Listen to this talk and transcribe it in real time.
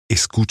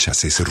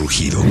¿Escuchas ese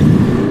rugido?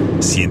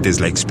 ¿Sientes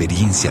la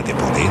experiencia de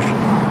poder?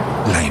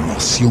 ¿La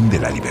emoción de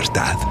la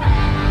libertad?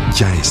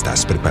 Ya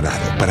estás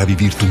preparado para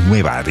vivir tu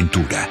nueva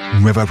aventura.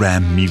 Nueva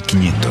Ram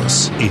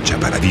 1500, hecha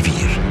para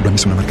vivir. Ram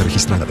es una marca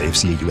registrada de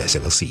FCA US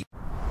LLC.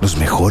 Los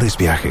mejores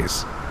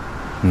viajes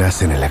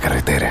nacen en la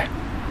carretera,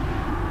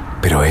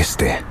 pero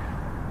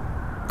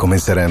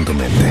comenzará en tu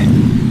mente.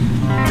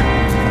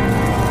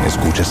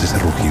 ¿Escuchas ese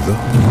rugido?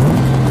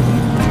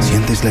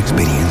 ¿Sientes la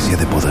experiencia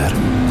de poder?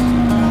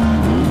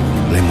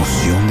 ¿La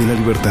emoción de la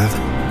libertad?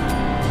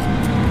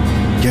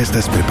 Ya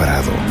estás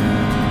preparado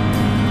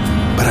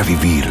para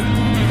vivir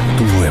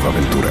tu nueva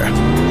aventura.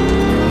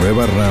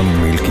 Nueva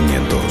Ram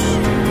 1500,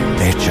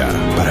 hecha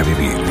para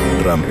vivir.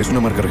 Ram es una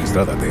marca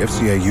registrada de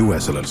FCA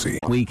US LLC.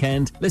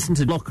 Weekend, listen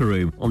to Locker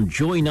Room on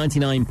Joy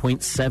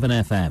 99.7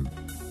 FM.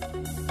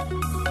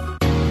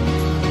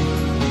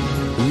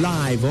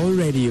 Live on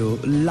radio,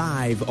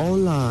 live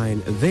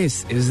online.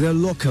 This is the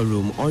Locker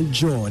Room on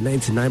Joy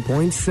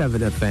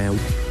 99.7 FM.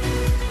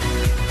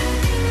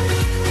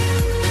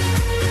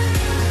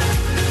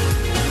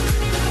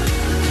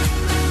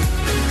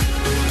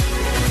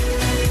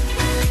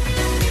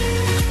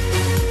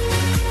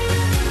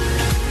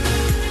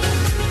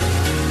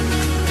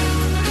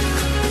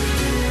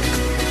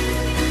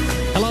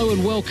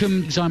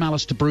 Welcome, I'm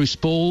Alistair Bruce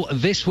Ball.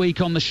 This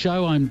week on the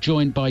show, I'm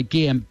joined by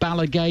Guillaume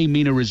Balaguer,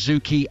 Mina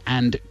Rzouki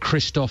and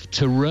Christophe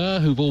Terreur,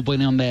 who've all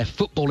been on their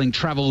footballing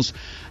travels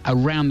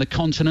around the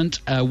continent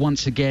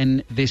once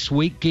again this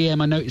week.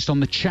 Guillaume, I noticed on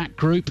the chat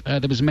group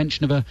there was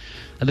mention of a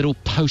little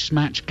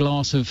post-match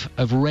glass of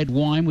red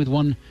wine with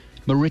one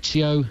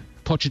Maurizio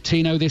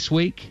Pochettino this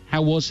week.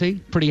 How was he?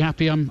 Pretty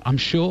happy, I'm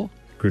sure.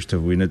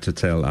 Christophe, we need to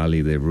tell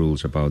Ali the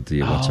rules about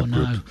the WhatsApp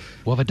group.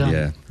 What have I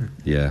done?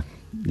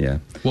 Yeah.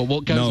 Well,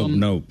 what goes on?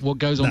 No. What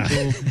goes on?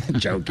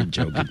 Joking.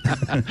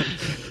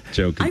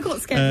 I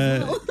got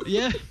scared as well.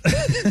 Yeah.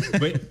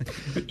 Wait,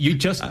 you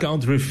just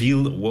can't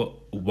reveal what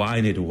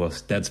wine it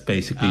was. That's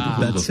basically the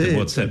rule of the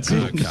WhatsApp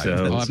group. Okay.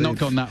 So I've not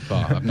gone that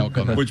far.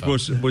 Which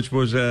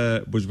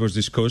was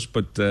discussed,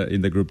 but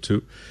in the group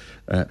too.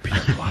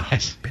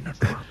 Pinot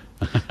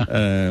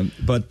Noir.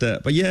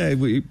 But yeah,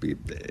 we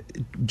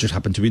just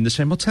happened to be in the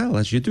same hotel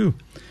as you do.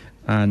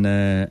 And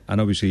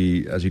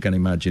obviously, as you can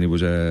imagine, it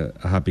was a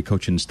happy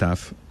coaching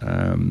staff,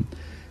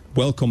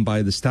 welcomed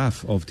by the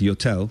staff of the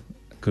hotel,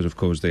 because of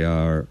course they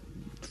are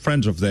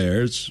friends of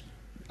theirs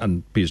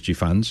and PSG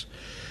fans.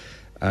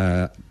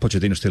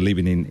 Pochettino still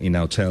living in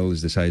hotel.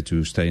 He's decided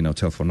to stay in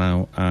hotel for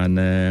now, and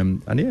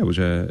yeah, it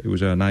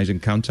was a nice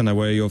encounter and a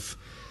way of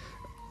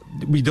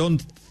we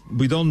don't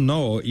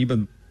know,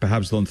 even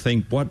perhaps don't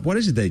think what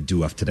is it they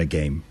do after the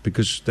game,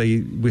 because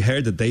we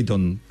heard that they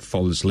don't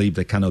fall asleep,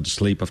 they cannot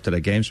sleep after the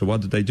game. So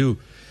what do they do?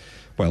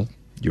 Well,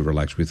 you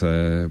relax with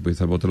a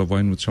bottle of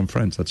wine with some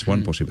friends. That's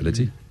one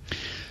possibility.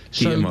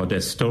 So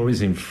there's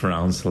stories in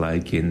France,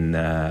 like in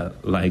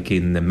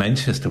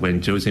Manchester,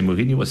 when Jose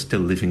Mourinho was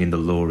still living in the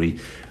lorry.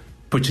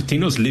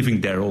 Pochettino's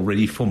living there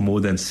already for more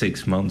than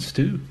 6 months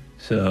too.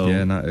 So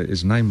yeah,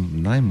 it's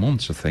 9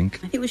 months, I think.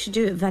 I think we should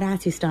do it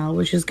Verratti style,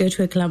 which is go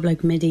to a club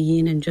like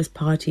Medellin and just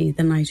party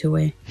the night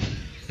away.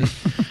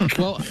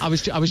 Well, I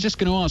was just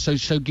going to ask.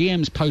 So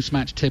Guillaume's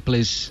post-match tipple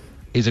is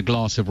a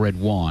glass of red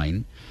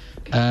wine.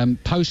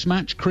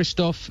 Post-match,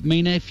 Christophe,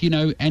 Mina, if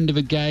end of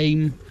a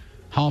game,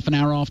 half an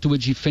hour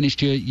afterwards, you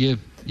finished your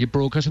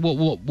broadcast.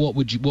 What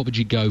would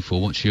you go for?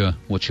 What's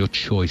your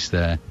choice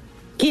there?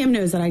 Guillaume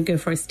knows that I'd go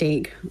for a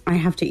steak. I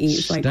have to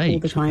eat all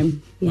the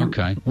time. Yeah.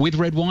 Okay, with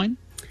red wine.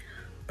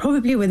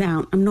 Probably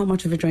without. I'm not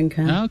much of a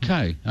drinker.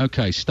 Okay.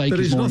 Steak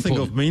there is more nothing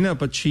important. of Mina,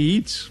 but she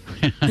eats.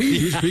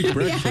 Huge big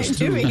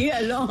breakfast. Yeah, I do eat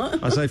a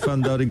lot. As I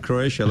found out in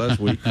Croatia last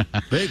week. Big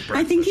breakfast.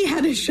 I think he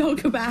had a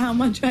shock about how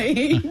much I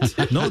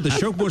ate. No, the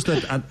shock was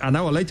that an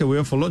hour later we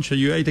went for lunch and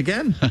you ate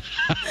again.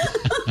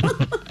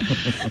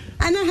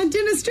 And I had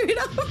dinner straight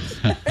after.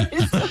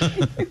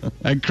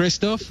 And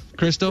Christophe,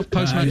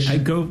 post-match?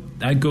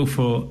 I go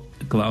for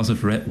a glass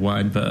of red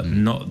wine, but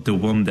not the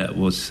one that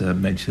was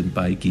mentioned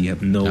by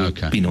Guillaume. No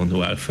Pinot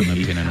Noir for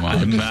me.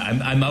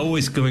 I'm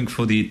always going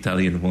for the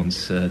Italian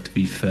ones, to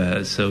be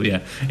fair. So yeah,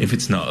 if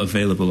it's not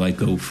available, I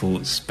go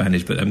for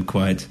Spanish. But I'm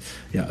quite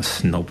a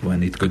snob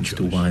when it comes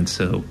to wine.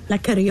 So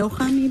like a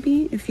Rioja,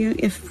 maybe, if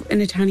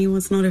an Italian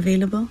was not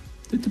available.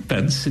 It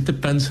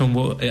depends on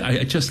what.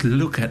 I just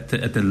look at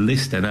the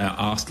list and I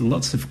asked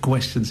lots of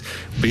questions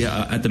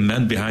at the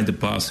man behind the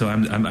bar. So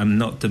I'm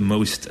not the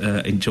most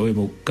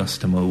enjoyable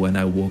customer when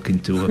I walk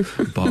into a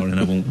bar and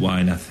I want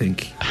wine, I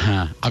think.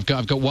 I've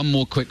got one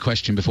more quick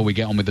question before we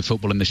get on with the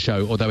football in the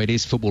show, although it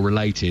is football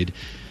related.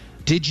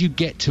 Did you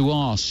get to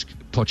ask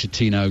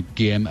Pochettino,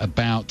 Guillaume,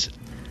 about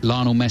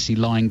Lionel Messi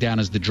lying down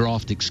as the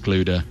draft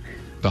excluder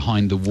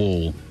behind the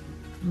wall?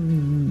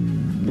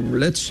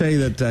 Let's say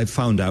that I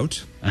found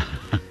out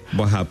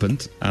what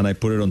happened, and I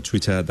put it on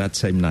Twitter that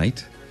same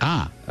night.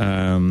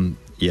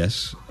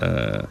 Yes.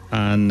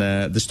 And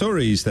the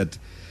story is that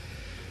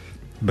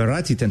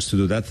Verratti tends to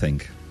do that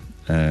thing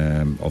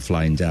of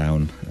lying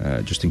down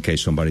just in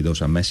case somebody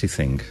does a Messi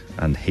thing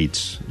and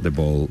hits the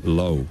ball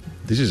low.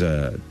 this is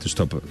to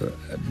stop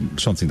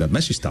something that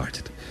Messi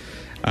started.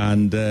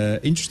 And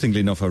interestingly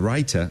enough, a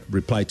writer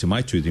replied to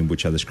my tweet in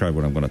which I described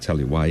what I'm going to tell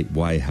you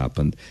why it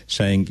happened,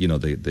 saying,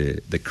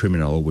 the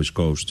criminal always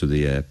goes to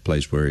the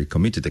place where he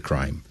committed the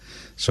crime.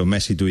 So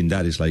Messi doing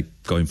that is like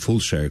going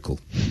full circle.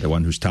 The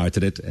one who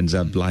started it ends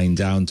up lying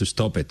down to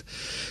stop it.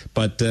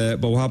 But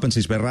what happens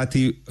is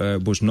Verratti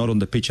was not on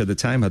the pitch at the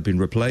time, had been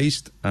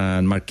replaced,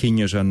 and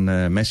Marquinhos and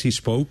Messi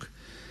spoke.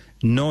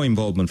 No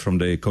involvement from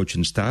the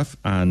coaching staff,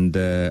 and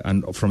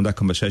from that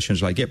conversation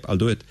it's like, yep, I'll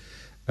do it.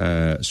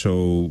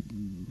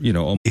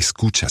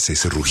 Escuchas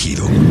ese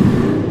rugido.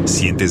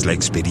 Sientes la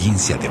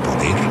experiencia de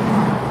poder,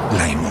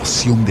 la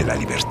emoción de la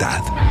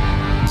libertad.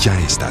 Ya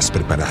estás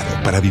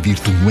preparado para vivir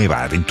tu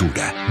nueva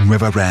aventura.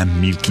 Nueva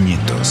Ram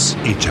 1500,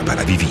 hecha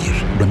para vivir.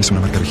 Ram es una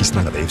marca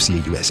registrada de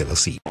FCA US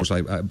LLC.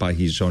 By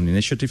his own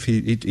initiative,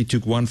 he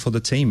took one for the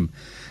team.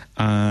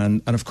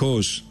 And of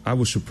course, I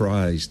was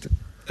surprised.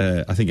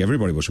 I think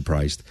everybody was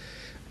surprised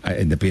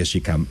in the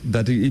PSG camp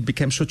that it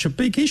became such a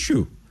big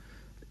issue.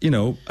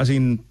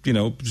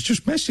 It's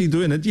just Messi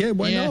doing it. Yeah,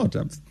 why not?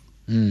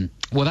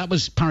 Well, that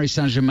was Paris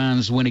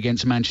Saint-Germain's win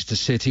against Manchester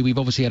City. We've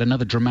obviously had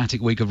another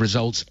dramatic week of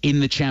results in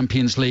the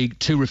Champions League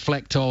to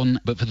reflect on.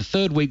 But for the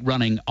third week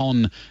running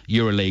on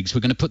EuroLeagues,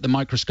 we're going to put the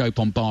microscope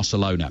on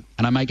Barcelona.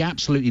 And I make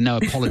absolutely no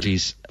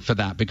apologies for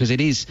that, because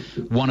it is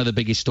one of the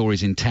biggest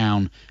stories in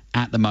town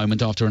at the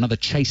moment, after another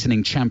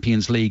chastening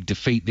Champions League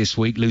defeat this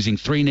week, losing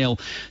 3-0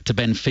 to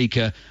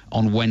Benfica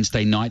on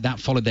Wednesday night. That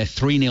followed their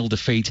 3-0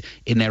 defeat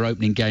in their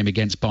opening game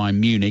against Bayern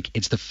Munich.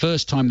 It's the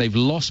first time they've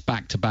lost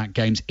back-to-back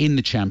games in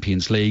the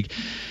Champions League.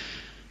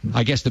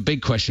 I guess the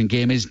big question,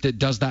 Guillaume, is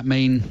does that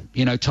mean,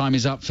 time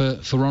is up for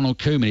Ronald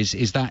Koeman?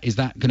 Is that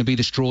going to be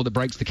the straw that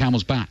breaks the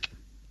camel's back?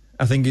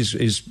 I think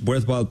it's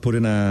worthwhile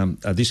putting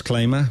a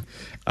disclaimer.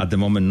 At the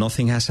moment,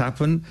 nothing has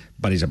happened,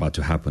 but it's about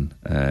to happen.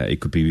 It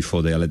could be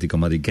before the Atletico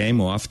Madrid game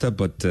or after,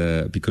 but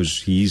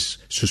because he's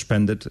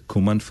suspended,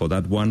 Koeman, for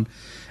that one.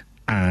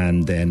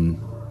 And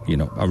then,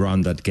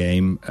 around that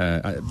game,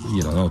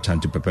 no time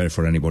to prepare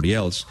for anybody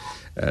else,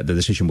 the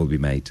decision will be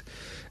made.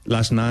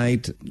 Last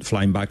night,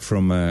 flying back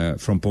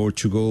from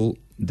Portugal,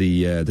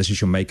 the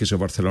decision makers of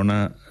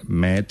Barcelona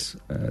met.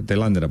 They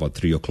landed about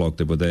 3 o'clock.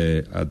 They were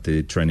there at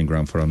the training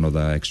ground for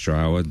another extra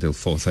hour until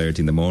 4:30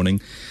 in the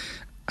morning.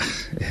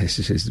 I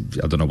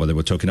don't know what they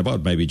were talking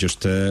about. Maybe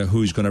just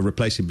who is going to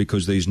replace him,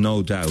 because there is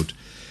no doubt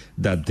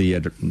that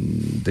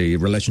the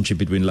relationship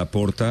between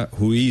Laporta,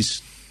 who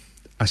is,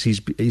 as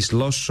he's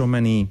lost so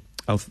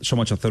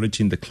much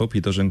authority in the club,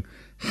 he doesn't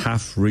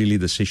have really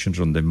decisions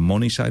on the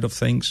money side of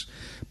things,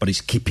 but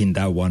he's keeping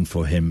that one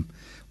for him.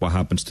 What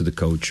happens to the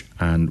coach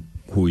and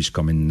who is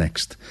coming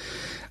next.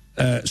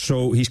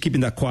 So he's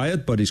keeping that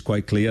quiet, but it's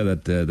quite clear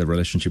that the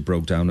relationship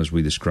broke down, as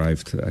we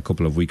described a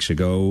couple of weeks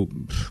ago.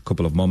 A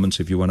couple of moments,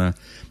 if you want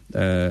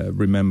to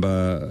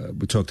remember,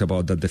 we talked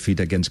about that defeat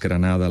against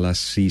Granada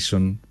last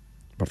season.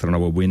 Barcelona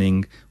were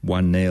winning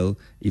 1-0.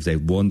 If they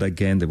won that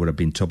game, they would have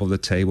been top of the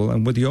table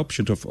and with the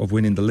option of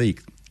winning the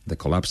league. They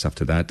collapsed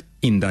after that.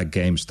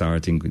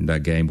 Starting in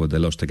that game where they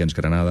lost against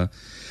Granada,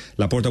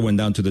 Laporta went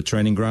down to the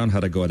training ground,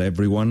 had a go at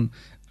everyone,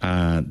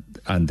 and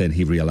then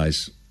he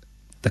realized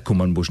that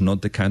Koeman was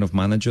not the kind of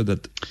manager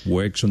that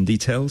works on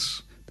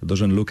details, that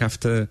doesn't look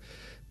after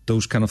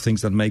those kind of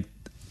things that make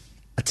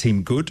a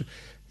team good.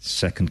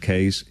 Second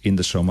case in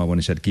the summer when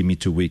he said, give me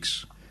 2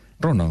 weeks.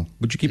 Ronald,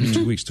 would you give me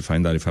 2 weeks to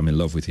find out if I'm in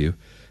love with you?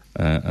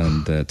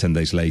 And 10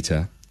 days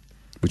later,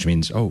 which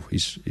means,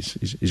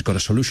 he's got a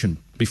solution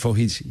before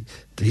his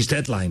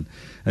deadline.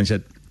 And he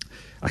said,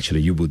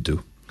 actually, you would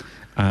do.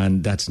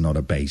 And that's not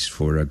a base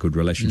for a good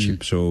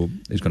relationship. So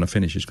it's going to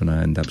finish. It's going to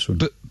end up soon.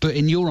 But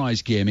in your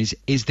eyes, Guillaume,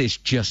 is this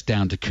just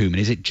down to Koeman?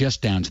 Is it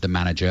just down to the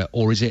manager?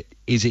 Or is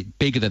it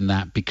bigger than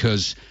that?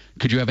 Because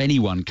could you have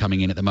anyone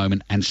coming in at the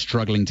moment and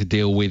struggling to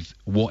deal with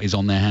what is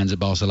on their hands at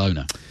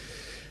Barcelona?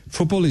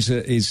 Football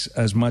is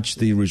as much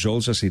the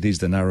results as it is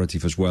the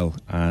narrative as well,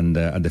 and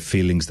the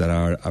feelings that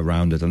are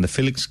around it. And the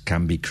feelings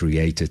can be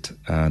created.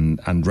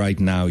 And right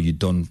now you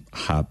don't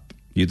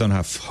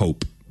have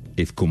hope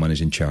if Koeman is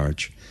in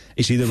charge.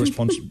 Is he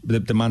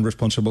the man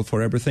responsible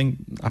for everything?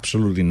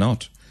 Absolutely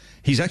not.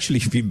 He's actually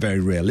been very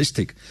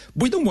realistic.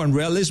 We don't want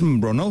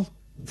realism, Ronald.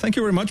 Thank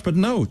you very much, but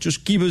no.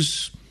 Just give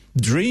us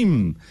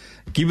dream.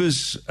 Give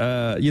us,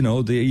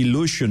 the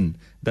illusion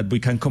that we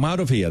can come out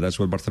of here. That's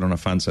what Barcelona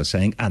fans are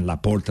saying, and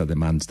Laporta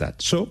demands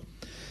that. So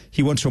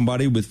he wants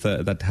somebody with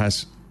that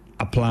has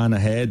a plan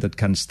ahead, that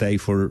can stay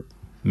for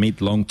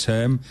mid-long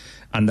term,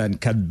 and then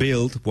can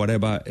build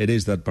whatever it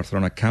is that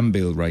Barcelona can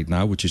build right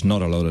now, which is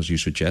not a lot, as you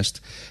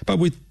suggest. But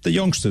with the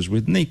youngsters,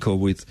 with Nico,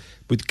 with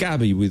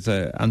Gavi, with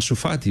Ansu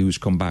Fati, who's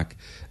come back,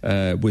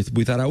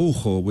 with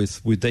Araujo,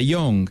 with De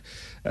Jong,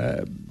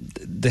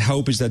 the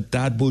hope is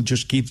that will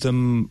just give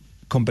them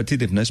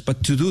competitiveness.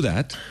 But to do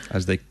that,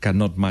 as they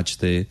cannot match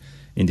the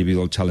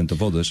individual talent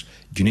of others,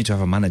 you need to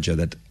have a manager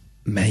that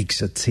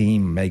makes a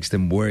team, makes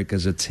them work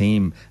as a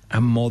team, a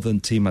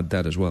modern team at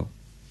that as well.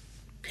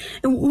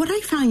 What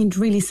I find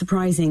really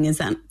surprising is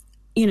that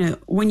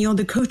when you're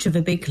the coach of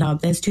a big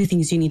club, there's two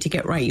things you need to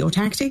get right: your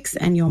tactics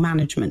and your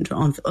management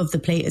of the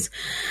players.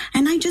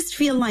 And I just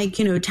feel like,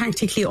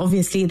 tactically,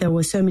 obviously, there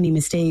were so many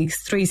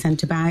mistakes, 3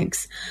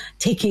 centre-backs,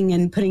 taking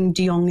and putting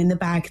De Jong in the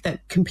back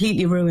that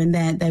completely ruined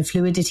their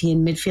fluidity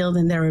in midfield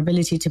and their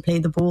ability to play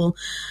the ball.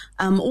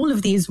 All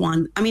of these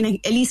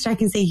at least I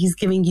can say he's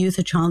giving youth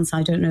a chance.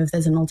 I don't know if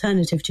there's an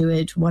alternative to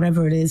it,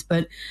 whatever it is,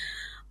 but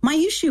my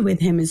issue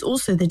with him is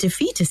also the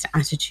defeatist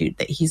attitude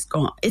that he's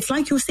got. It's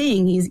like you're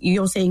saying,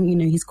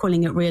 he's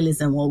calling it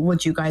realism. Well,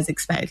 what do you guys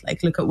expect?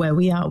 Like, look at where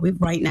we are.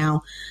 Right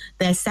now,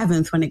 they're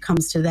 7th when it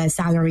comes to their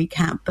salary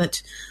cap.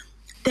 But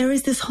there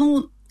is this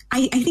whole...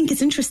 I think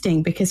it's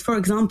interesting because, for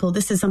example,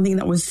 this is something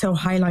that was so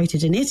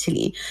highlighted in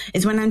Italy,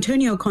 is when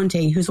Antonio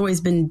Conte, who's always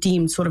been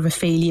deemed sort of a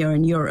failure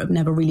in Europe,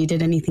 never really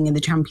did anything in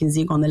the Champions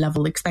League on the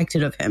level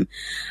expected of him.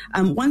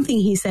 One thing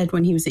he said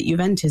when he was at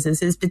Juventus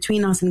is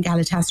between us and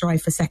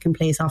Galatasaray for second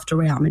place after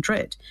Real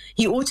Madrid.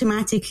 He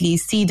automatically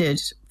ceded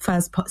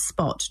first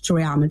spot to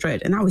Real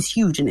Madrid. And that was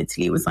huge in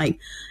Italy. It was like,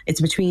 it's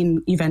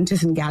between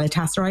Juventus and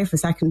Galatasaray for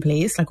second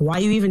place. Like, why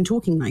are you even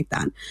talking like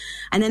that?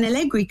 And then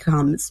Allegri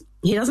comes.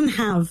 He doesn't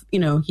have,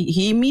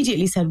 he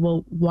immediately said,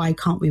 well, why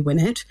can't we win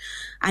it?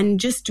 And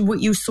just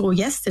what you saw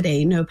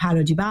yesterday, no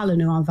Paulo Dybala,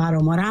 no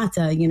Alvaro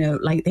Morata,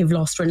 like they've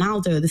lost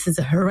Ronaldo. This is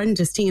a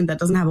horrendous team that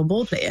doesn't have a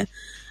ball player.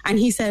 And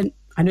he said,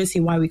 I don't see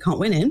why we can't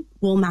win it.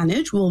 We'll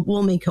manage.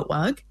 We'll make it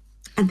work.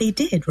 And they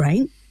did,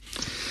 right?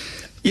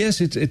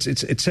 Yes,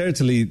 it's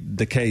certainly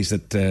the case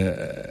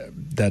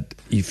that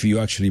if you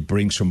actually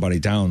bring somebody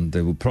down,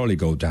 they will probably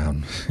go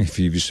down. If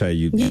you say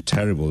you're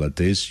terrible at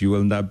this, you will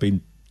end up being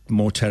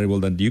more terrible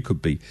than you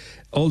could be.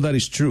 All that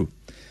is true.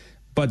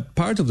 But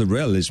part of the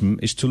realism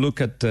is to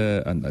look at,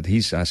 and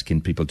he's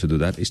asking people to do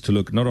that, is to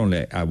look not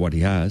only at what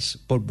he has,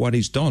 but what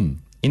he's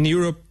done. In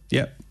Europe,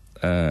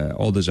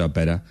 others are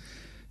better.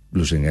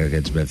 Losing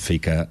against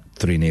Benfica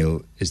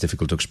 3-0 is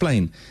difficult to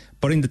explain.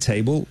 But in the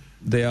table,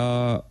 they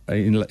are,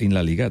 in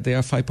La Liga, they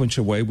are 5 points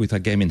away with a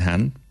game in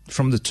hand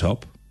from the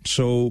top.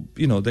 So,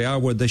 they are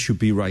where they should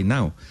be right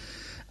now.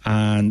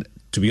 And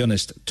to be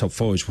honest, top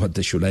 4 is what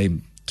they should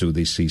aim to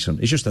this season.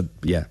 It's just that,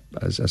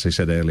 as I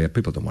said earlier,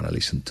 people don't want to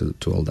listen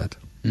to all that.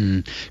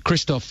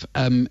 Christoph,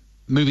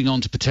 moving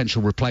on to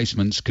potential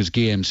replacements, because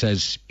Guillaume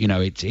says,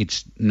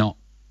 it's not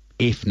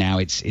if now,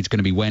 it's going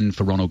to be when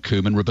for Ronald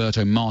Koeman.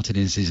 Roberto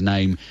Martinez's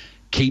name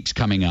keeps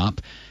coming up.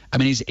 I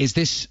mean, is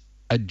this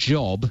a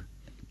job,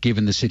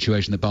 given the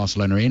situation that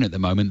Barcelona are in at the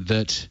moment,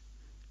 that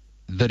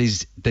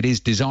is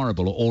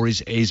desirable, or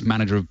is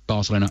manager of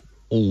Barcelona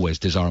always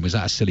desirable? Is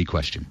that a silly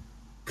question?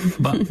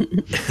 But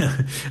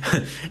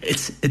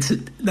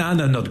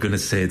I'm not going to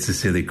say it's a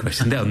silly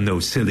question. There are no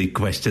silly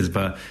questions,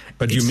 but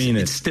you mean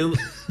it. It's still,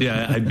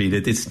 I mean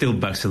it. It's still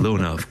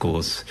Barcelona, of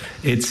course.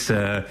 It's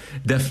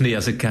definitely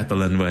as a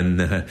Catalan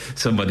when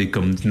somebody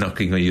comes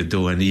knocking on your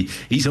door, and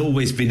he's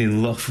always been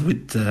in love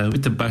with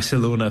the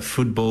Barcelona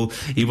football.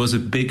 He was a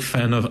big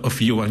fan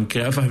of Johan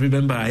Cruyff. I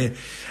remember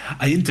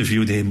I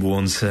interviewed him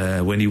once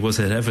when he was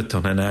at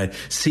Everton, and I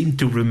seem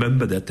to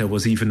remember that there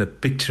was even a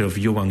picture of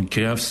Johan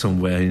Cruyff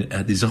somewhere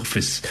at his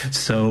office.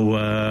 So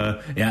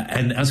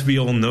and as we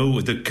all know,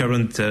 the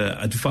current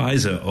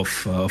advisor of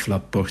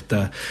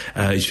Laporta,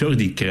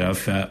 Jordi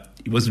Cruyff,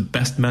 he was the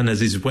best man at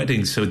his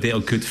wedding, so they are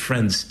good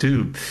friends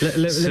too. Let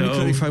me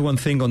clarify one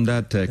thing on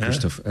that,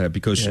 Christoph,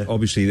 because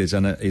obviously there's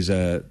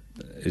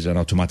an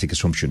automatic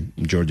assumption.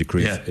 Jordi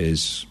Cruyff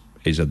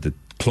is at the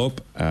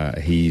club.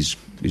 He's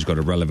got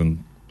a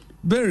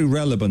very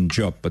relevant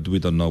job, but we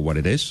don't know what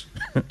it is.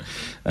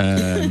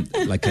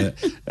 Like a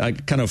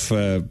kind of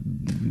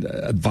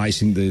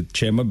advising the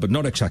chairman, but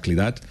not exactly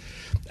that.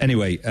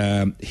 Anyway,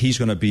 he's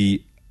going to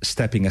be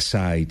stepping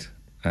aside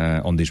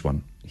on this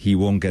one. He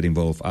won't get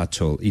involved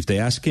at all. If they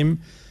ask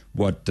him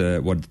what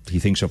he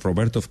thinks of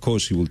Roberto, of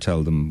course he will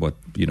tell them what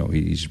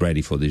he's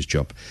ready for this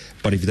job.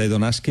 But if they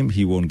don't ask him,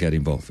 he won't get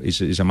involved.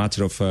 It's a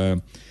matter of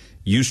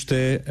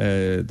Juste,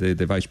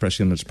 the vice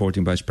president,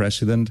 sporting vice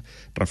president,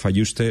 Rafa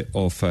Juste,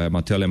 of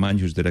Matteo Alemany,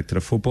 who's director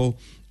of football,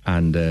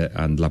 and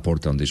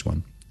Laporta on this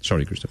one.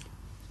 Sorry, Christoph.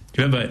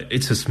 Remember,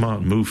 it's a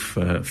smart move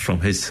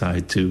from his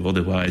side too.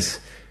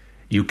 Otherwise,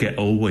 you get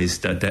always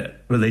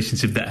that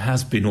relationship that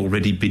has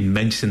already been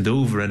mentioned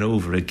over and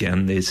over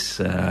again is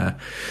that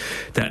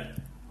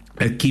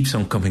keeps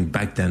on coming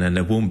back then, and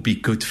it won't be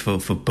good for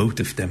both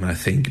of them, I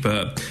think.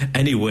 But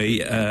anyway,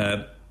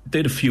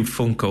 did a few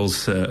phone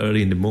calls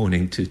early in the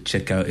morning to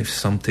check out if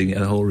something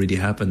had already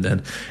happened,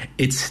 and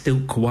it's still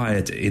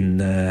quiet in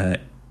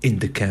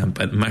the camp.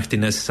 At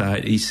Martinez's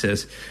side, he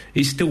says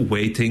he's still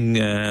waiting.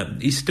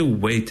 He's still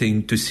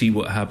waiting to see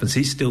what happens.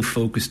 He's still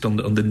focused on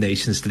the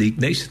Nations League.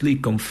 Nations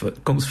League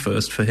comes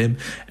first for him,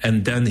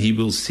 and then he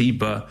will see.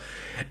 But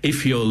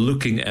if you're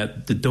looking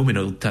at the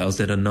domino tiles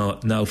that are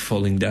now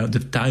falling down, the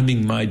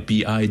timing might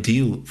be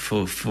ideal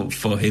for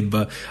him.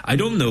 But I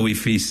don't know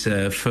if he's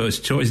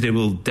first choice. They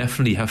will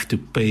definitely have to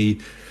pay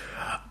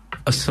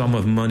a sum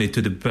of money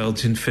to the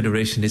Belgian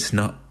Federation. It's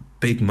not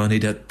big money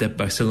that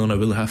Barcelona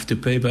will have to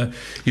pay, but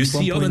you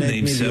see other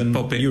names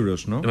popping.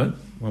 Euros, no? What?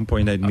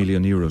 1.8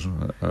 million euros.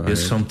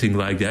 There's something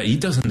like that. He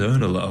doesn't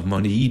earn a lot of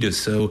money either,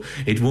 so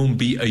it won't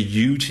be a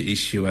huge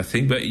issue, I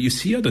think. But you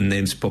see other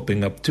names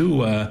popping up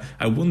too.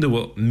 I wonder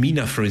what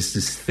Mina, for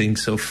instance,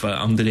 thinks of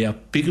Andrea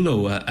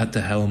Pirlo at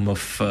the helm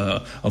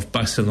of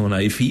Barcelona,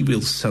 if he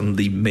will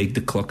suddenly make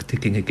the clock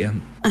ticking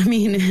again. I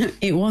mean,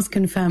 it was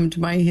confirmed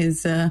by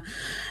his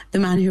the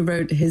man who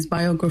wrote his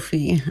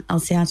biography,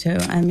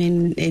 Alciato. I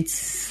mean,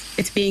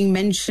 it's being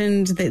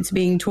mentioned, it's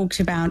being talked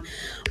about.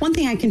 One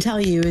thing I can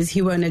tell you is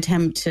he won't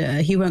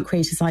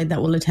create a side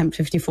that will attempt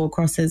 54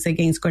 crosses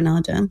against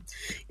Granada.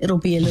 It'll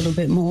be a little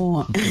bit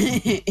more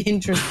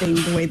interesting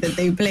the way that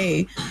they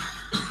play.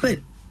 But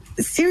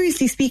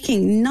seriously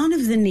speaking, none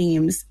of the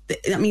names,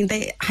 I mean,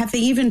 they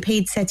even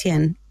paid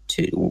Setien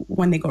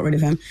when they got rid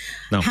of him.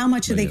 No, how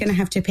much are they going to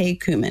have to pay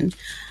Koeman?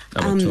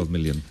 About 12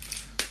 million.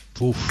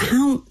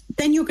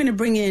 Then you're going to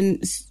bring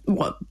in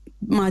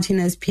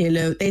Martinez,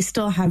 Pirlo. They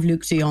still have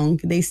Luuk de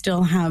Jong. They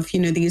still have,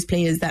 these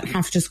players that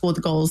have to score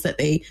the goals that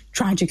they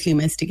tragically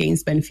missed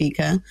against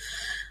Benfica.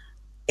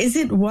 Is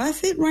it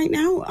worth it right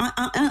now?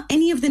 Are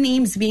any of the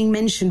names being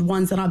mentioned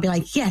ones that I'll be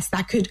like, yes,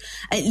 that could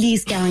at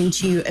least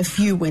guarantee you a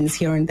few wins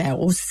here and there,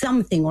 or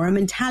something, or a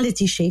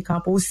mentality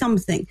shake-up or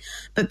something?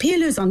 But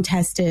Pirlo's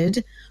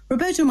untested.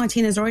 Roberto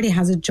Martinez already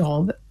has a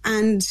job,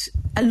 and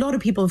a lot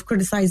of people have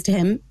criticised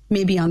him,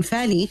 maybe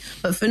unfairly,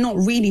 but for not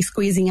really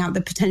squeezing out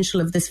the potential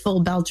of this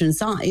full Belgian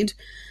side.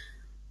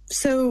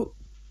 So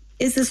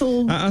is this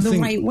all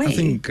right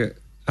way?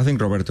 I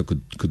think Roberto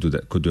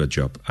could do a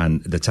job,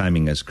 and the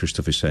timing, as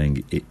Christoph is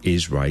saying,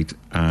 is right.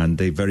 And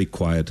they're very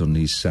quiet on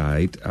his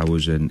side. I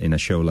was in a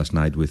show last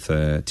night with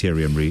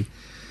Thierry Henry,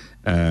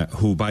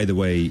 who, by the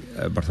way,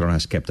 Barcelona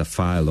has kept a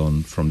file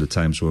on from the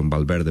times when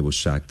Valverde was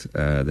sacked.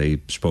 They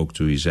spoke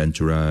to his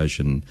entourage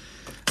and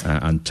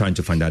trying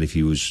to find out if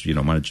he was,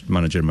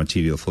 manager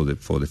material for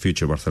the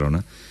future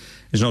Barcelona.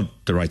 It's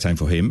not the right time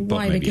for him.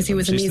 Why? Because he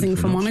was amazing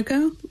for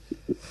Monaco?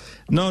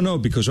 No,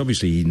 because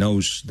obviously he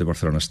knows the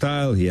Barcelona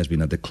style. He has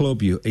been at the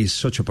club. It's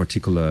such a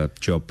particular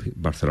job,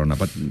 Barcelona,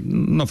 but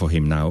not for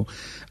him now.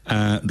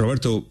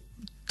 Roberto,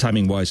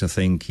 timing-wise, I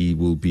think he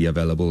will be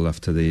available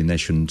after the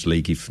Nations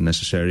League if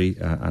necessary,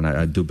 and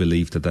I do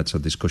believe that's a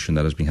discussion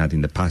that has been had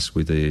in the past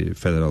with the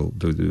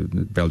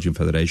Belgian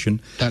Federation.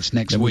 That's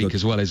next week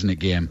as well, isn't it,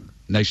 Guillaume?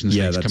 Nations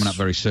League's coming up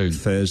very soon.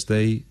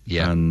 Thursday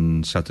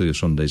and Saturday or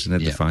Sunday, isn't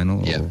it, the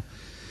final? Yeah.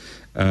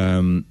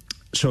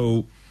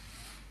 So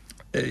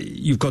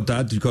you've got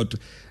that. You've got,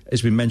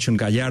 it's been mentioned,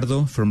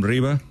 Gallardo from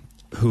River,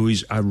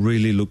 I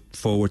really look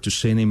forward to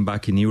seeing him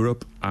back in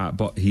Europe,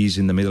 but he's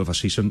in the middle of a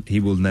season. He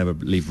will never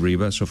leave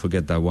River, so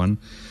forget that one.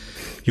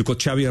 You've got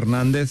Xavi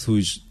Hernandez, who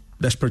is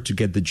desperate to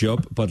get the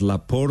job, but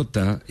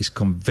Laporta is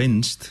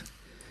convinced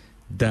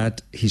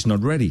that he's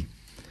not ready.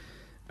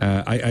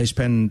 I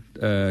spent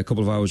a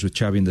couple of hours with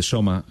Xavi in the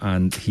summer,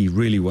 and he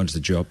really wants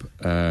the job,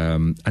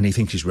 and he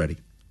thinks he's ready.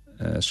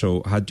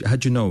 So how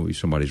do you know if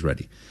somebody's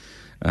ready?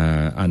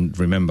 And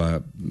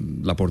remember,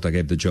 Laporta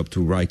gave the job to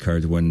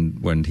Rijkaard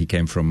when he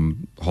came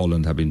from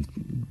Holland, having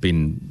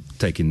been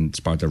taking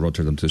Sparta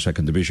Rotterdam to the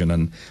second division,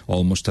 and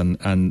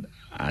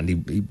he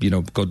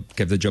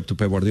gave the job to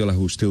Pep Guardiola,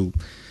 who still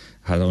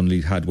had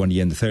only had 1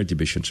 year in the third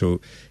division.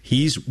 So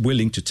he's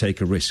willing to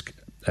take a risk.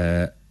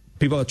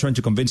 People are trying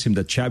to convince him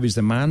that Xavi is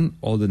the man.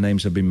 All the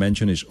names have been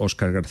mentioned is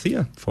Oscar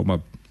Garcia, former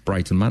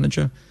Brighton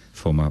manager,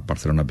 former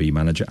Barcelona B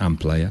manager and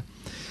player.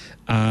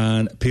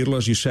 And Pirlo,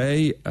 as you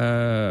say,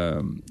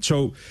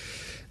 so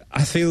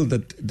I feel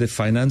that the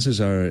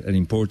finances are an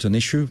important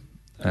issue,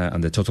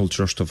 and the total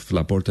trust of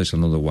Laporta is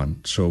another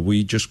one. So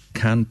we just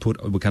can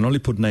only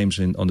put names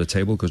on the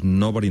table because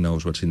nobody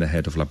knows what's in the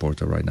head of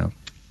Laporta right now.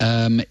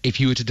 If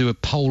you were to do a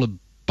poll of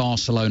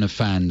Barcelona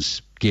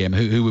fans, Guillaume,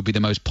 who would be the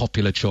most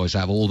popular choice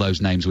out of all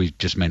those names we've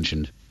just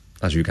mentioned?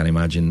 As you can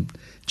imagine,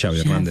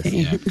 Xavi Hernandez.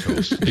 Yeah, of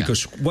course.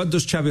 Because what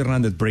does Xavi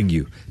Hernandez bring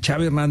you?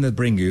 Xavi Hernandez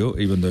bring you,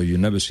 even though you've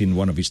never seen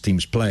one of his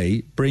teams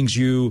play, brings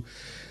you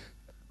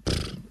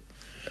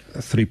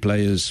 3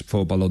 players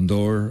for Ballon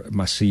d'Or,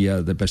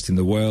 Masia, the best in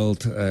the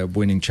world,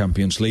 winning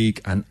Champions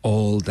League, and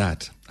all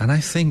that. And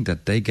I think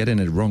that they're getting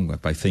it wrong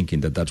by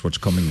thinking that that's what's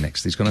coming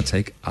next. It's going to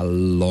take a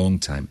long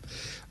time.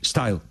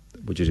 Style,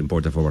 which is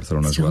important for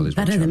Barcelona as well, is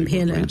better than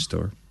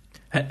Pirlo.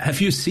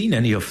 Have you seen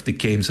any of the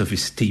games of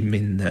his team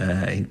in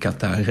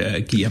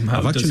Qatar, Guillaume?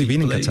 I've actually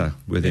been in Qatar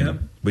with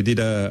him. We did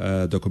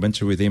a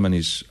documentary with him and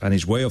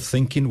his way of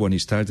thinking when he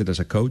started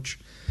as a coach.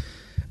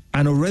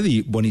 And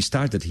already when he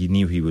started, he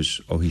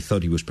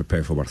thought he was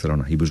prepared for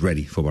Barcelona. He was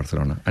ready for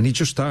Barcelona. And he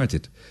just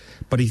started.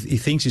 But he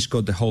thinks he's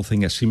got the whole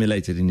thing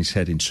assimilated in his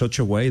head in such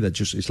a way that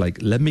just it's like,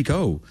 let me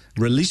go,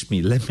 release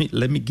me, let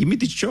me give me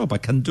this job, I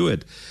can do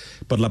it.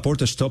 But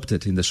Laporta stopped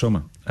it in the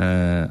summer.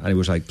 And he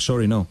was like,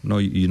 sorry, no,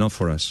 you're not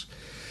for us.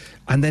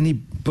 And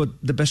then but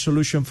the best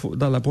solution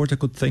that Laporta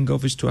could think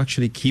of is to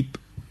actually keep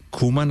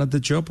Koeman at the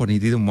job when he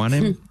didn't want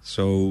him.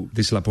 So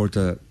this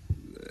Laporta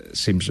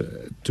seems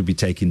to be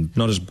taking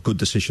not as good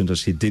decisions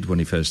as he did when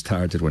he first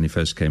started, when he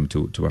first came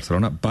to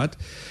Barcelona. But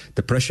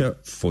the pressure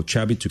for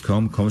Xavi to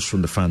come comes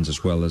from the fans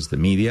as well as the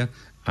media.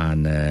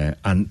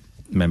 And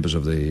members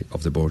of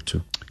the board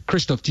too.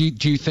 Christoph, do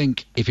you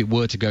think if it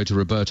were to go to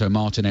Roberto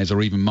Martinez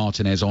or even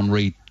Martinez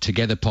Henry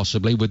together,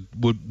 possibly,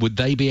 would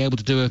they be able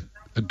to do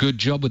a good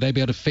job? Would they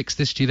be able to fix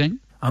this? Do you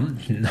think?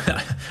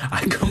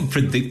 I can't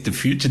predict the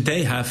future.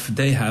 They have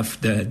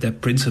their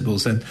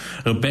principles, and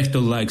Roberto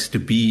likes to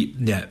be.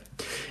 Yeah,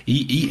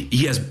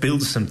 he has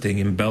built something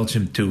in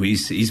Belgium too.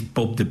 He's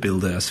Bob the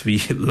Builder, as we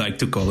like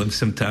to call him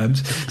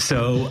sometimes.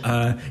 So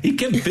he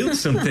can build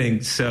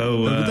something.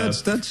 So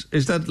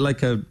is that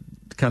like a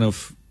kind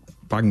of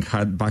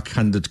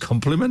backhanded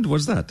compliment?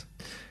 Was that?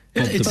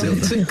 It's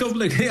a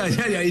compliment. Yeah.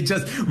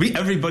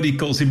 Everybody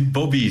calls him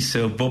Bobby,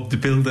 so Bob the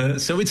Builder.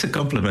 So it's a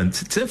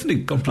compliment. It's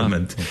definitely a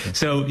compliment. Okay.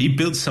 So he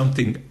built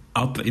something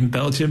up in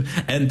Belgium,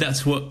 and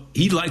that's what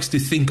he likes to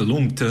think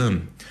long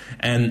term.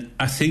 And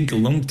I think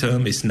long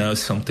term is now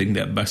something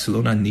that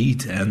Barcelona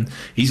need. And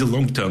he's a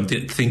long term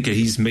thinker.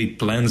 He's made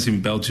plans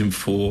in Belgium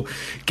for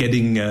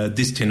getting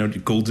this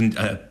golden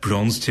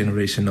bronze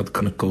generation. Not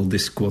gonna call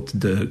this squad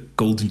the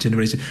golden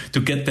generation, to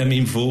get them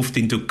involved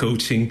into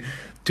coaching.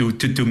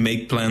 To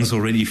make plans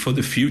already for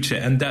the future.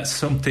 And that's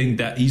something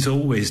that he's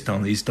always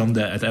done. He's done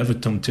that at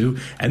Everton too.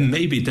 And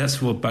maybe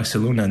that's what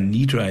Barcelona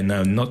need right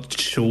now, not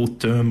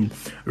short-term,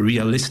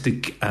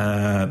 realistic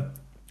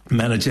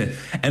manager.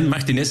 And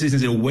Martinez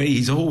is, in a way,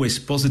 he's always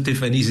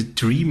positive and he's a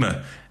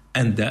dreamer.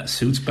 And that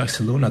suits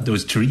Barcelona,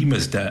 those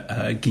dreamers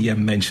that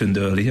Guillaume mentioned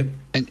earlier.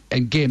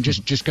 And Guillaume,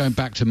 just going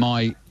back to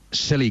my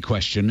silly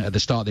question at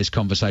the start of this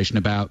conversation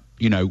about,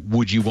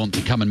 would you want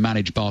to come and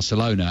manage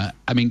Barcelona?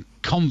 I mean,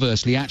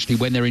 conversely, actually,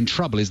 when they're in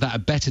trouble, is that a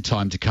better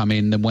time to come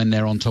in than when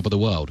they're on top of the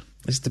world?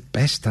 It's the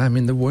best time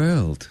in the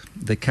world.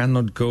 They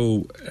cannot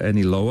go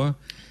any lower.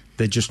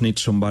 They just need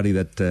somebody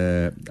that,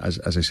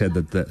 as I said,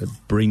 that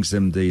brings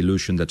them the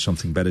illusion that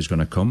something better is going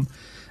to come.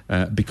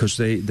 Because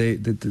they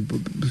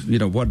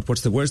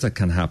what's the worst that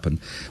can happen?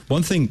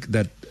 One thing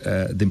that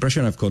the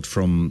impression I've got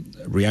from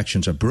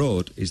reactions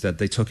abroad is that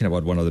they're talking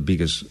about one of the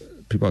biggest.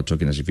 People are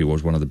talking as if it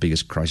was one of the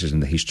biggest crises in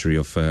the history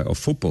of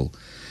football.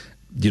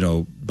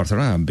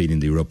 Barcelona haven't been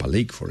in the Europa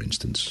League, for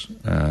instance.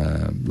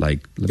 Let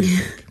me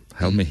think.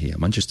 Help me here: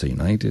 Manchester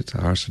United,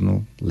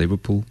 Arsenal,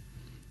 Liverpool,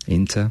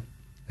 Inter,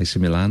 AC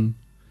Milan.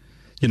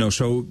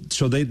 So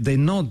they're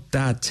not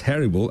that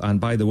terrible.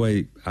 And by the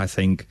way, I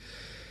think,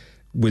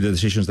 with the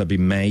decisions that have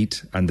been made,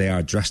 and they are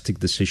a drastic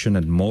decision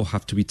and more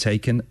have to be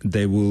taken,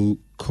 they will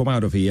come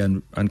out of here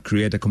and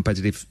create a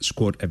competitive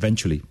squad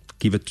eventually.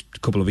 Give it a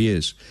couple of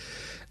years.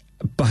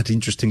 But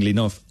interestingly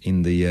enough,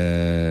 in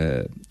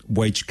the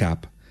wage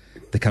cap,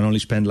 they can only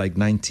spend like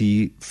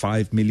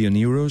 95 million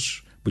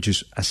euros, which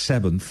is a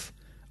seventh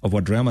of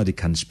what Real Madrid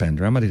can spend.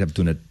 Real Madrid have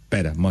done it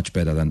better, much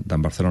better than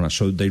Barcelona.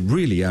 So they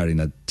really are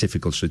in a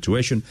difficult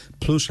situation.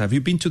 Plus, have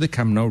you been to the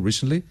Camp Nou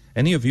recently?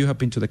 Any of you have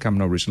been to the Camp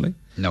Nou recently?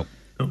 No.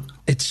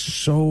 It's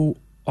so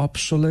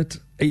obsolete.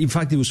 In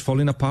fact, it was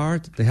falling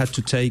apart. They had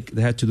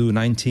to do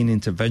 19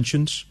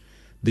 interventions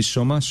this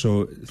summer,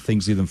 so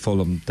things didn't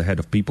fall on the head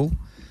of people.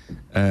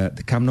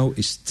 The Camp Nou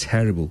is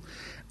terrible,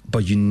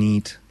 but you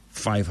need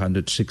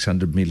 500,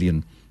 600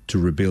 million to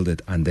rebuild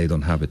it, and they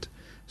don't have it.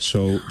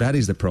 So that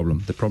is the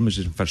problem. The problem is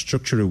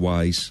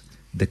infrastructure-wise,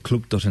 the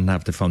club doesn't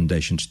have the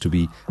foundations to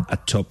be a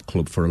top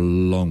club for a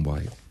long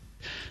while.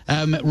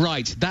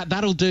 Right,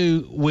 that'll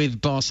do with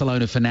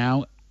Barcelona for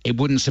now. It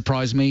wouldn't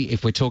surprise me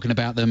if we're talking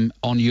about them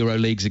on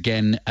EuroLeagues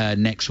again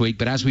next week.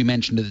 But as we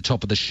mentioned at the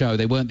top of the show,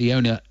 they weren't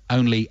the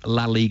only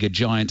La Liga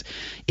giant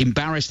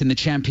embarrassed in the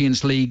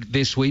Champions League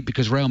this week,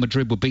 because Real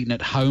Madrid were beaten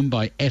at home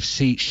by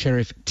FC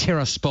Sheriff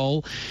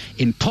Tiraspol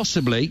in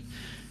possibly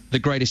the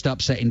greatest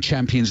upset in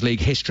Champions League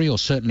history, or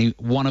certainly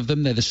one of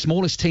them. They're the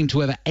smallest team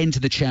to ever enter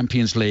the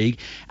Champions League,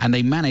 and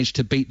they managed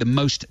to beat the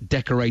most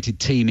decorated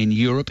team in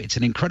Europe. It's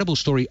an incredible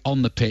story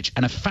on the pitch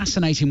and a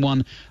fascinating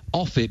one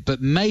off it, but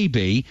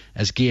maybe,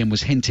 as Guillaume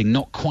was hinting,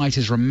 not quite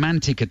as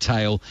romantic a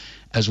tale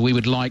as we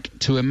would like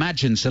to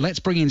imagine. So let's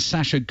bring in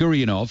Sasha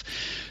Guryanov,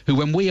 who,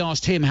 when we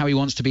asked him how he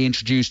wants to be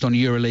introduced on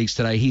EuroLeagues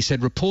today, he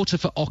said reporter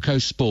for Occo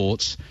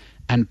Sports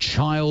and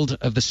child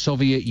of the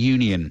Soviet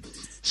Union.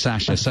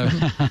 Sasha, so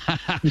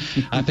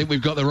I think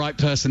we've got the right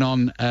person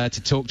on to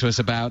talk to us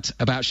about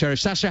Sheriff.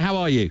 Sasha, how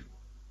are you?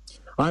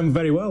 I'm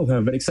very well.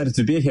 I'm very excited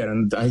to be here.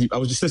 And I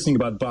was just listening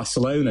about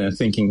Barcelona,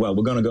 thinking, well,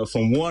 we're going to go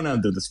from one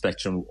end of the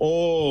spectrum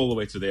all the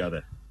way to the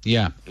other.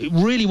 Yeah,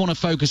 really want to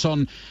focus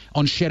on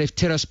Sheriff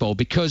Tiraspol,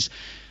 because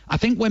I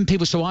think when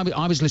people... So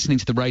I was listening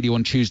to the radio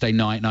on Tuesday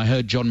night, and I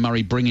heard John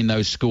Murray bringing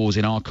those scores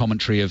in our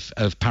commentary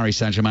of Paris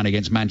Saint-Germain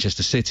against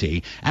Manchester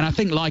City. And I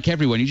think, like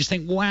everyone, you just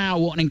think, wow,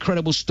 what an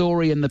incredible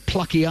story, and the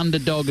plucky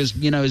underdog has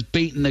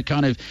beaten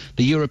the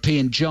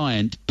European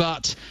giant.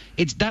 But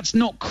that's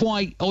not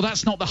quite... Oh,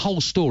 that's not the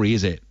whole story,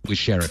 is it, with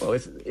Sheriff? Well,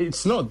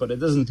 it's not, but it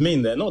doesn't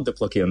mean they're not the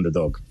plucky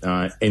underdog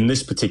in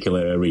this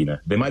particular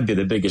arena. They might be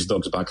the biggest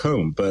dogs back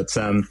home. But,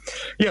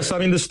 yes, I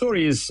mean, the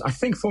story is, I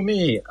think for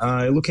me,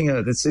 looking at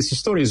it, it's a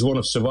story is one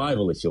of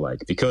survival, if you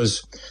like,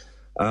 because,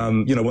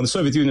 when the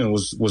Soviet Union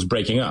was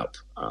breaking up,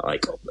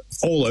 like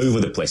all over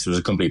the place, it was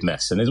a complete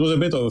mess. And it was a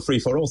bit of a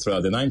free-for-all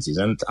throughout the 90s.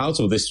 And out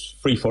of this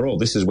free-for-all,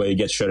 this is where you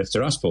get Sheriff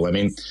Tiraspol. I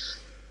mean,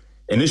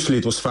 Initially,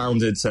 it was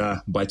founded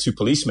by two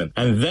policemen.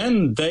 And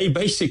then they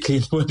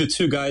basically were the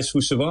two guys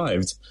who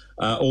survived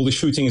all the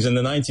shootings in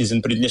the 90s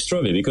in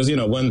Pridnestrovie. Because,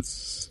 when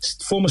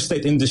former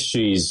state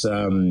industries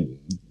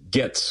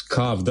get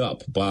carved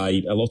up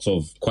by a lot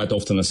of, quite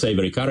often,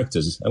 unsavory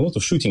characters, a lot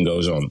of shooting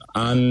goes on.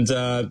 And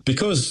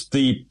because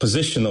the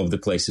position of the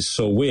place is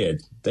so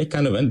weird, they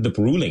kind of ended up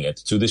ruling it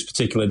to this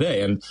particular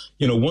day. And,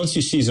 once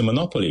you seize a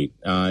monopoly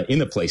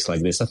in a place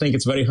like this, I think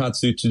it's very hard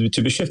to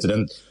be shifted.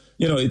 And,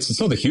 it's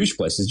not a huge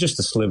place. It's just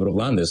a sliver of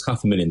land. There's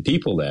 500,000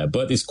 people there,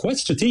 but it's quite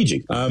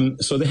strategic.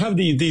 So they have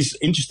these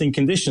interesting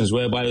conditions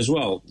whereby as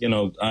well,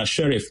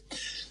 Sheriff,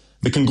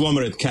 the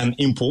conglomerate, can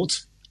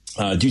import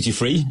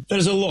duty-free.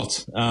 There's a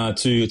lot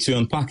to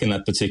unpack in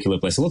that particular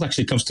place. A lot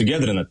actually comes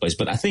together in that place.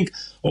 But I think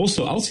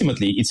also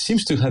ultimately it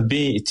seems to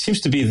be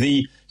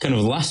the kind of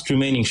last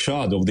remaining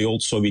shard of the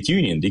old Soviet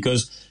Union,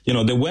 because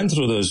they went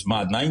through those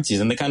mad 90s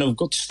and they kind of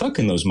got stuck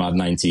in those mad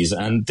 90s,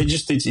 and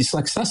it's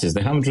like stasis.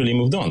 They haven't really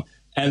moved on.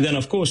 And then,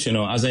 of course,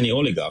 as any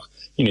oligarch,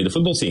 you need a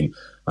football team.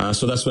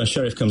 So that's when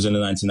Sheriff comes in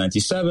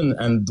 1997.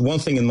 And one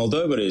thing in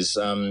Moldova is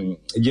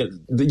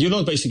you're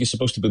not basically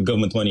supposed to put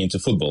government money into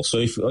football. So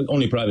if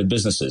only private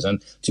businesses,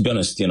 and to be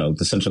honest,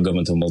 the central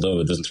government of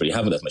Moldova doesn't really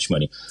have that much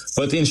money.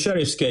 But in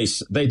Sheriff's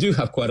case, they do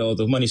have quite a lot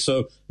of money.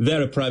 So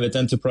they're a private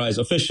enterprise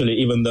officially,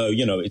 even though,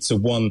 it's a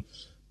one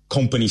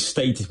company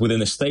state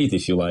within a state,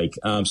 if you like.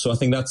 So I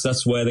think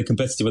that's where the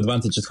competitive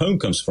advantage at home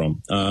comes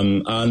from.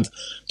 And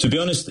to be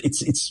honest,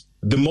 it's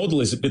the model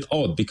is a bit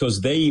odd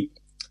because they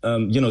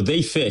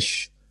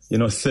fish,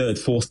 third,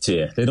 fourth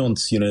tier. They don't,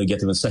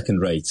 get even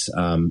second-rate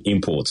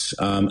imports.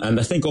 And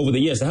I think over the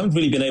years, they haven't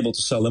really been able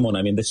to sell them on.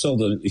 I mean, they've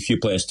sold a few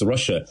players to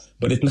Russia,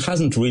 but it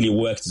hasn't really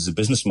worked as a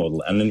business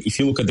model. And then if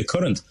you look at the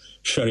current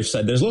Sheriff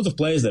side, there's a lot of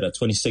players that are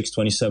 26,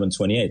 27,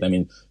 28. I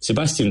mean,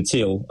 Sebastian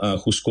Thiel,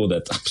 who scored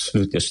that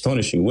absolutely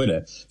astonishing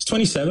winner, is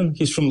 27.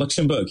 He's from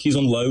Luxembourg. He's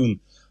on loan.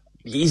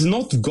 He's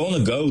not going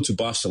to go to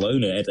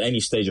Barcelona at any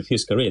stage of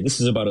his career.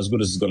 This is about as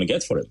good as it's going to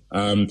get for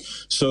him.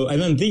 So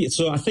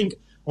I think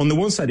on the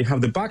one side you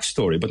have the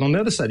backstory, but on the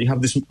other side you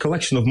have this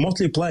collection of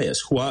motley players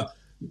who are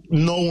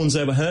no one's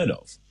ever heard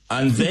of.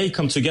 And they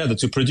come together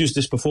to produce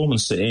this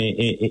performance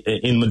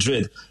in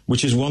Madrid,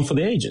 which is one for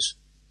the ages.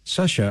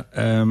 Sasha,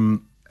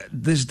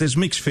 there's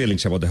mixed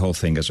feelings about the whole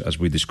thing as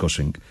we're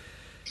discussing.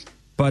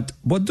 But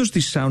what does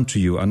this sound to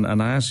you? And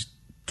I ask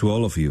to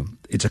all of you,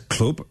 it's a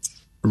club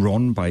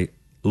run by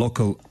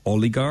local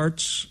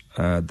oligarchs.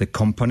 The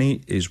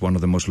company is one of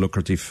the most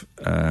lucrative,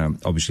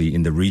 obviously,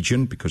 in the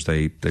region because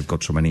they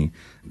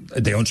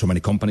own so many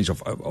companies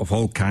of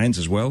all kinds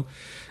as well.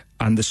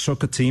 And the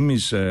soccer team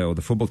or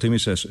the football team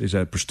is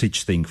a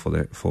prestige thing for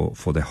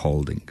the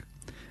holding.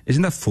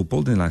 Isn't that football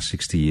in the last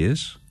 60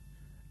 years?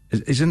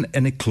 Isn't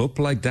any club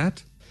like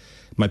that?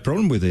 My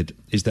problem with it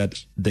is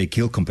that they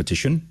kill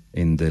competition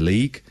in the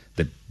league.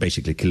 They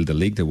basically killed the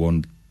league. They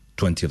won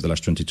 20 of the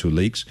last 22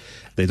 leagues.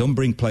 They don't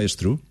bring players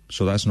through,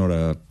 so that's not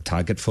a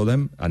target for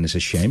them, and it's a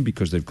shame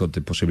because they've got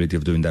the possibility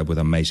of doing that with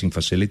amazing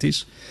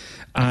facilities.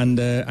 And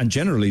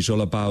generally, it's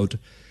all about,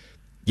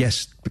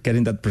 yes,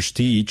 getting that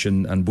prestige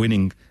and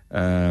winning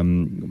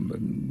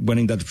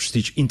that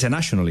prestige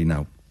internationally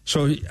now.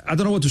 So I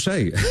don't know what to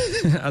say.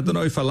 I don't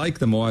know if I like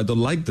them or I don't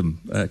like them.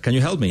 Can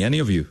you help me, any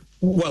of you?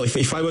 Well,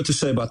 if I were to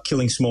say about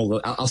killing small,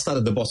 I'll start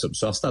at the bottom.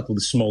 So I'll start with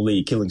the small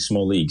league, killing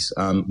small leagues.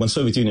 When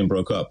Soviet Union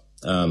broke up,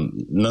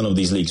 none of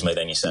these leagues made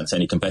any sense,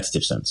 any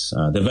competitive sense.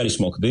 They're very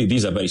small.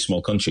 These are very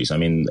small countries. I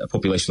mean, a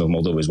population of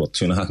Moldova is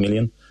 2.5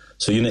 million.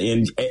 So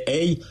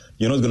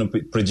you're not going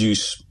to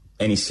produce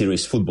any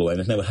serious football, and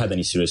it never had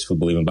any serious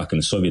football even back in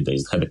the Soviet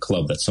days. It had a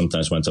club that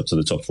sometimes went up to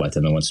the top flight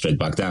and then went straight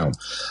back down.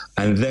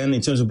 And then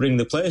in terms of bringing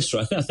the players through,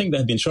 I think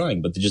they've been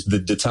trying, but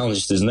the talent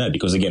just isn't there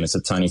because, again, it's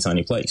a tiny,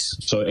 tiny place.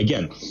 So,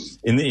 again,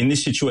 in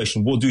this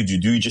situation, what do you do?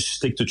 Do you just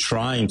stick to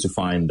trying to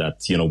find that,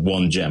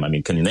 one gem? I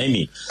mean, can you name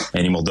me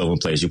any Moldovan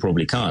players? You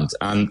probably can't.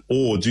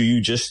 Or do you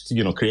just,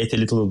 create a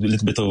little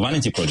bit of a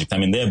vanity project? I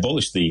mean, they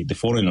abolished the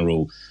foreigner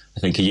rule,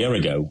 I think, a year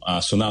ago.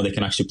 So now they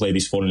can actually play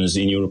these foreigners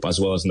in Europe as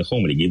well as in the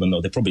home league, even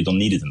though they probably don't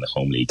need it in the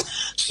home league.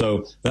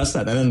 So that's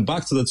that. And then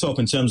back to the top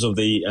in terms of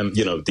the,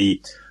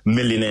 the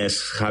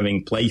millionaires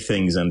having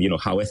playthings and,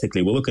 how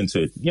ethically we look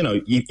into it.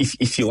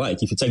 If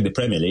you take the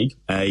Premier League,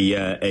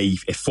 a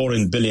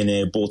foreign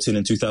billionaire bought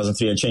in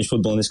 2003 and changed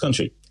football in this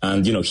country.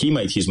 And, he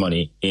made his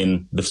money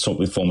in the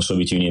former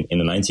Soviet Union in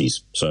the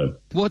 90s. So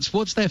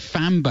what's their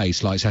fan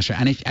base like, Sasha?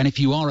 And if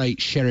you are a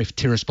Sheriff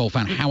Tiraspol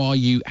fan, how are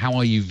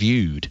you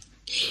viewed?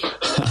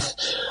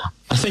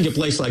 I think a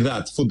place like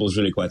that, football is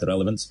really quite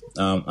irrelevant.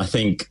 I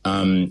think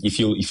if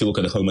you look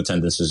at the home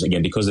attendances,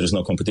 again, because there is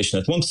no competition,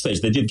 at one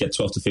stage they did get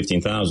 12 to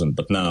 15,000,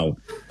 but now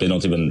they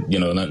don't even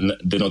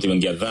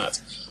get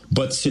that.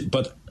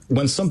 But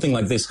when something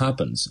like this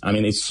happens, I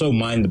mean, it's so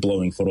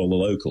mind-blowing for all the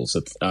locals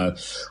that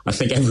I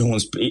think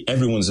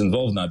everyone's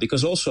involved now.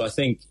 Because also, I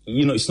think,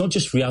 it's not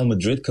just Real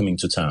Madrid coming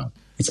to town.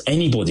 It's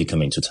anybody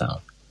coming to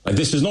town. Like,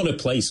 this is not a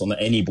place on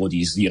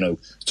anybody's,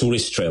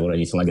 tourist trail or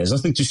anything like that. There's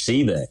nothing to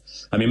see there.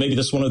 I mean, maybe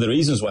that's one of the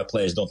reasons why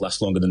players don't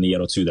last longer than a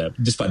year or two there.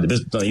 Despite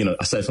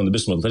aside from the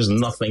business model, there's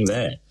nothing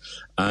there.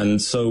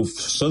 And so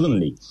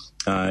suddenly,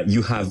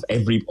 you have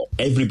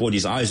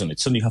everybody's eyes on it.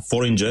 Suddenly you have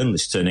foreign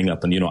journalists turning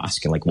up and,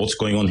 asking, like, what's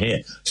going on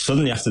here?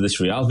 Suddenly after this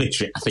Real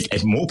victory, I think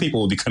more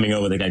people will be coming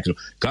over there.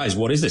 Guys,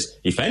 what is this?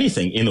 If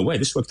anything, in a way,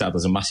 this worked out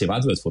as a massive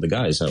advert for the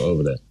guys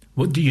over there.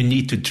 What do you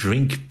need to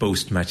drink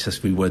post-match,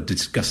 as we were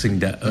discussing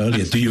that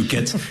earlier? Do you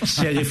get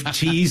Sheriff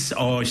cheese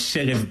or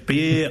Sheriff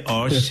beer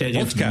or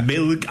Sheriff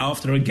milk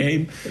after a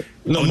game?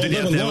 No, do they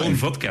have their own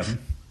vodka?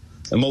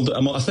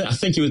 I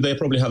think they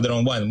probably have their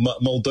own wine.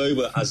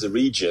 Moldova, as a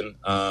region,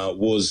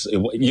 was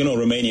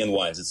Romanian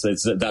wines.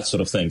 It's that sort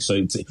of thing.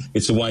 So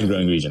it's a wine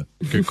growing region.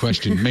 Good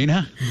question,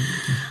 Mina.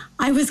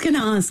 I was going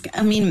to ask.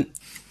 I mean,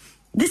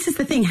 this is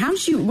the thing. How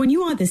do you, when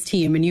you are this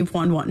team and you've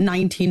won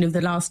 19 of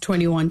the last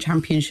 21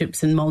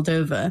 championships in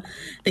Moldova,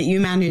 that you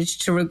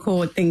managed to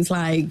record things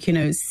like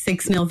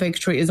 6-0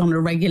 victories on a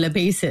regular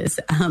basis?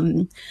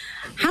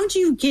 How do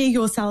you gear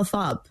yourself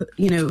up,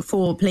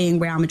 for playing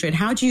Real Madrid?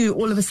 How do you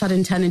all of a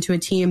sudden turn into a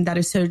team that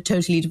is so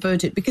totally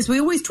devoted? Because we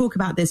always talk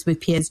about this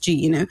with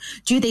PSG.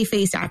 Do they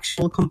face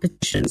actual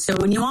competition? So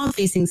when you are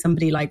facing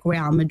somebody like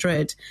Real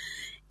Madrid,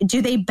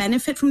 do they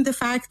benefit from the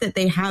fact that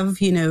they have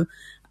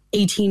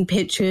 18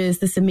 pitches,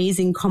 this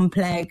amazing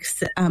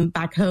complex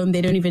back home?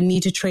 They don't even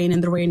need to train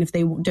in the rain if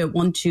they don't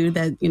want to.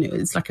 That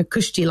it's like a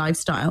cushy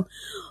lifestyle.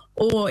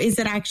 Or is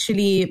it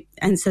actually,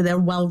 and so they're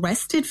well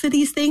rested for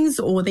these things,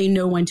 or they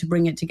know when to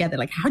bring it together?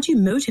 Like, how do you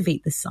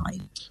motivate the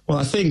side? Well,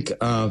 I think,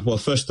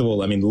 first of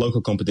all, I mean,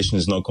 local competition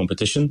is no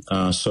competition.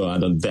 So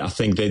I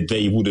think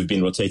they would have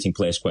been rotating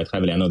players quite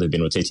heavily. I know they've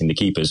been rotating the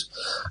keepers.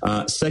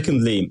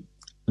 Secondly,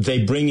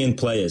 they bring in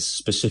players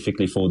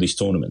specifically for these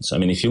tournaments. I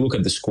mean, if you look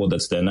at the squad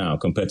that's there now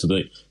compared to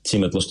the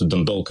team that lost to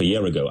Dundalk a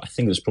year ago, I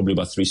think there's probably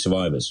about 3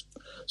 survivors.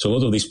 So a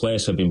lot of these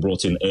players have been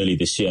brought in early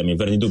this year. I mean,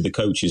 Vernidu, the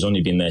coach, has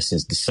only been there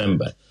since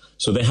December.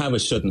 So they have a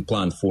certain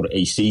plan for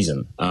a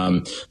season.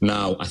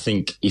 Now, I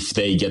think if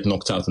they get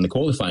knocked out in the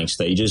qualifying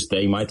stages,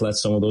 they might let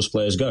some of those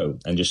players go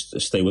and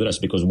just stay with us,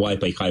 because why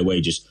pay high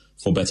wages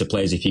for better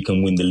players if you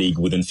can win the league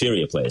with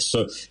inferior players?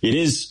 So it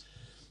is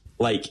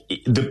like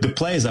the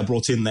players are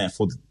brought in there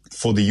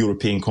for the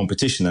European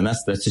competition, and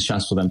that's a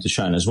chance for them to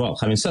shine as well.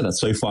 Having said that,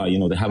 so far,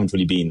 that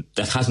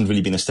hasn't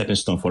really been a stepping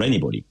stone for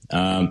anybody.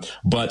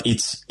 But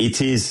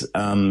it is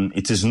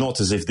not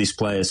as if these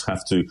players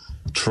have to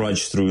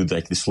trudge through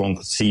this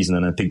long season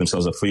and then pick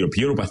themselves up for Europe.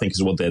 Europe, I think,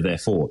 is what they're there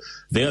for.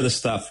 The other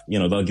stuff,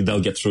 they'll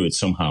get through it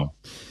somehow.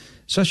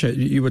 Sasha,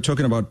 you were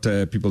talking about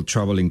people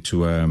traveling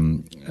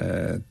to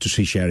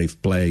see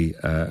Sheriff play.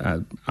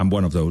 I'm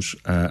one of those,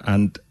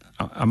 and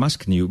I'm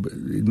asking you,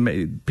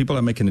 people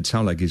are making it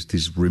sound like it's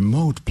this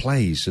remote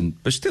place,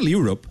 but still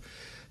Europe.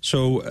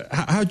 So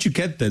how'd you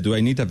get there? Do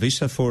I need a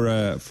visa for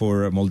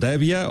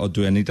Moldavia, or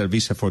do I need a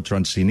visa for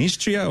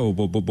Transnistria, or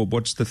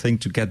what's the thing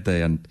to get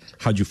there, and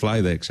how'd you fly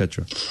there,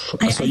 etc.?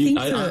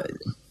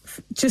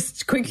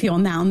 Just quickly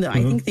on that,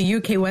 I think the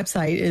UK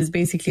website is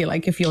basically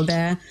like, if you're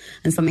there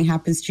and something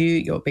happens to you,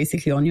 you're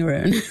basically on your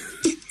own.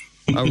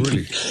 Oh,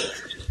 really?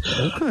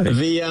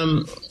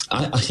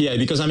 Okay.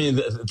 Because I mean,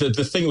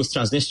 the thing with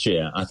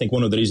Transnistria, I think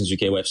one of the reasons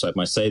UK website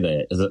might say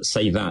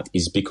that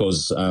is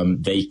because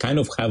they kind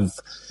of have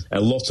a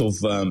lot of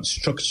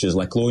structures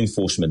like law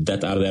enforcement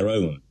that are their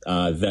own,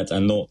 that are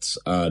not,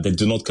 that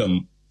do not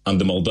come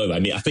under Moldova. I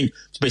mean, I think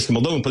basically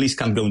Moldovan police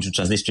can't go into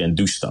Transnistria and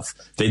do stuff.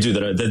 They do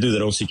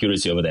their own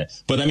security over there.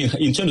 But I mean,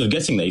 in terms of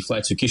getting there, you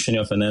fly to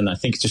Chisinau, and then I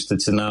think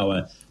it's an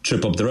hour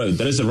trip up the road.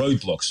 There is a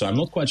roadblock, so I'm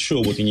not quite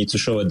sure what you need to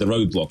show at the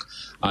roadblock.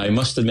 I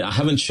must admit, I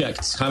haven't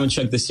checked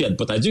this yet,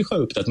 but I do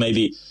hope that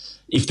maybe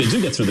if they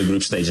do get through the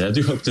group stages, I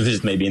do hope to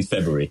visit maybe in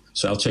February.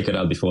 So I'll check it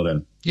out before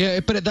then. Yeah,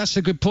 but that's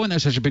a good point, though,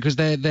 Sasha, because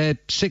they're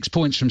 6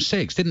 points from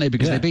 6, didn't they?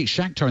 Because they beat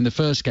Shakhtar in the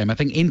first game. I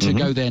think Inter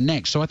go there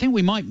next. So I think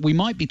we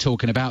might be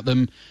talking about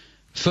them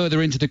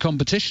further into the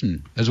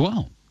competition as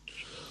well.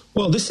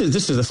 Well, this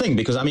is the thing,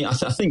 because I mean, I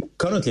think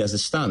currently as it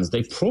stands,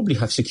 they probably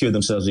have secured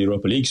themselves a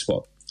Europa League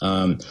spot.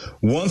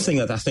 One thing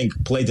that I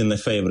think played in their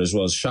favour as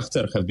well is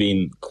Shakhtar have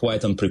been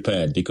quite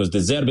unprepared, because the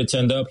Zerbi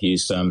turned up.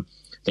 He's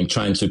I think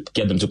trying to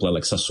get them to play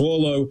like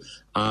Sassuolo,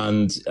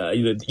 and I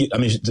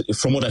mean,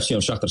 from what I've seen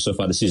of Shakhtar so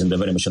far this season, they're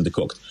very much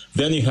undercooked.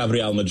 Then you have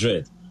Real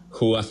Madrid,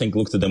 who I think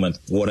looked at them and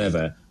went,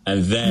 whatever,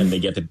 and then they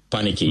get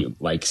panicky.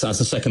 Like, as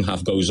the second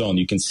half goes on,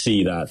 you can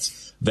see that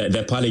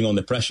they're piling on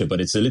the pressure, but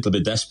it's a little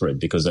bit desperate,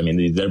 because, I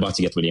mean, they're about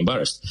to get really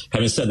embarrassed.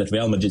 Having said that,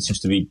 Real Madrid seems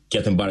to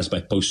get embarrassed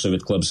by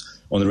post-Soviet clubs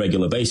on a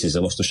regular basis.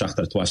 They lost to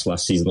Shakhtar twice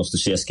last season, lost to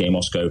CSKA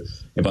Moscow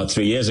about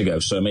 3 years ago,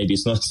 so maybe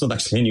it's not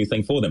actually a new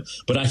thing for them.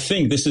 But I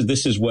think this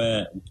is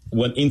where,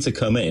 when Inter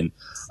come in,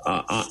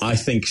 I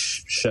think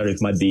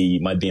Sheriff might be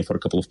in for a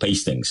couple of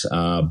pastings.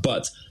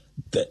 But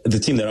the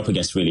team they're up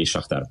against really is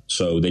Shakhtar,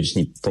 so they just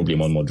need probably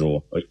one more draw,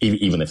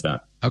 even if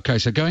that. Okay,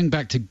 so going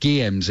back to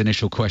Guillem's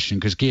initial question,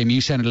 because Guillem,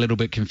 you sounded a little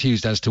bit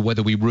confused as to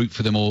whether we root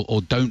for them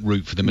or don't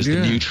root for them as the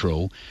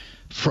neutral.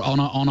 on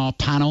our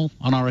panel,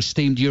 on our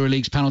esteemed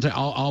EuroLeagues panel?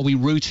 Are we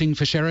rooting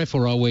for Sheriff,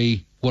 or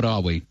what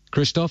are we?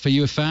 Christoph, are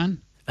you a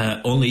fan?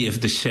 Only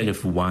if the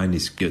Sheriff wine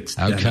is good.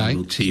 Okay. Then I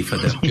will cheer for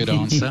them. Good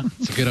answer.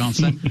 It's a good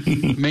answer.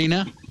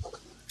 Mina?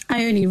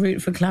 I only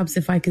root for clubs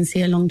if I can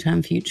see a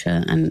long-term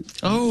future. And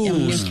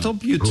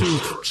stop you two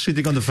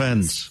sitting on the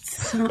fence.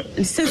 So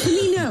for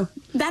me, no.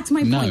 That's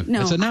my point.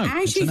 No. It's a no.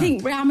 I actually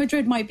think Real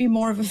Madrid might be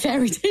more of a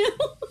fairy tale.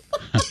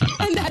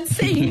 And that's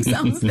saying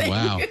something.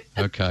 Wow.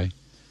 Okay.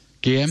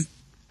 Guillaume,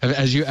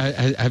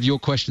 have your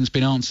questions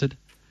been answered?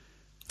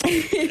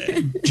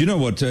 Do you know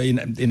what?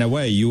 In a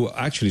way, you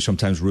actually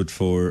sometimes root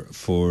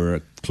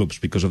for clubs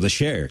because of the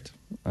shirt.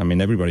 I mean,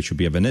 everybody should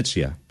be a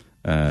Venezia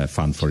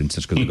fan, for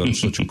instance, because they've got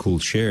such cool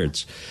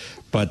shirts.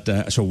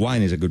 But so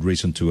wine is a good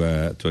reason to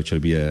actually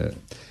be a.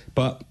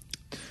 But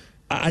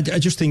I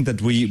just think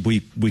that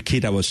we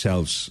kid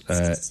ourselves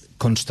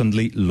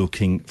constantly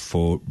looking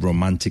for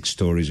romantic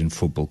stories in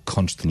football.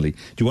 Constantly. Do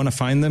you want to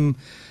find them?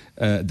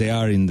 They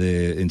are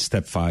in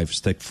step 5,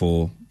 step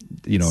 4.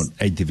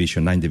 8th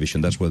division, 9th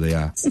division. That's where they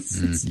are.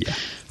 Yeah.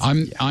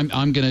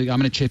 I'm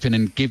gonna chip in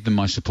and give them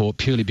my support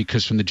purely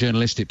because, from the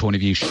journalistic point of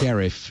view,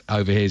 Sheriff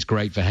over here is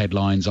great for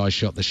headlines. I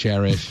shot the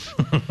sheriff.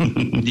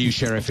 New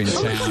sheriff in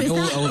town.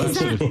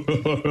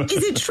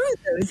 Is it true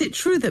though? Is it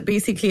true that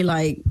basically,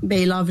 like,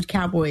 they loved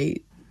cowboy?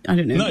 I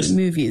don't know,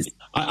 movies.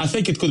 I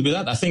think it could be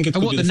that. I think it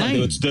could be the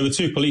fact there were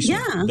two policemen.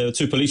 Yeah. There were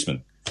 2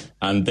 policemen,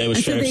 and they were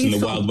sheriffs in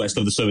the Wild West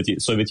of the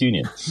Soviet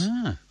Union.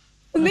 Ah.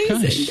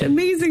 Amazing,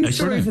 amazing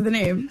story for the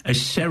name. A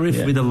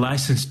sheriff with a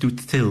license to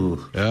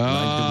kill.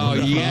 Oh,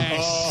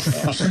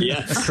 yes.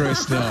 Yes.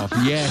 Christoph,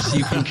 yes,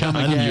 you can come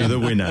again. And you're the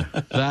winner.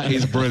 That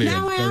is brilliant.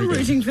 Now I am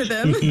rooting for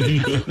them. Very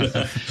good.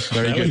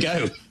 There we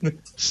go.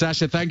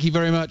 Sasha, thank you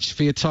very much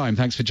for your time.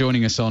 Thanks for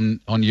joining us on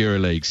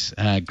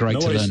EuroLeagues. Great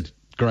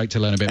to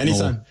learn a bit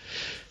more.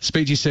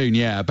 Speak to you soon,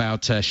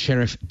 about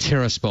Sheriff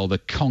Tiraspol, the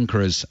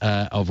conquerors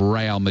of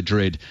Real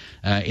Madrid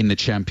in the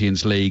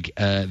Champions League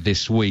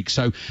this week.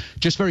 So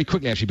just very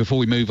quickly, actually, before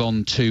we move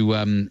on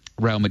to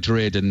Real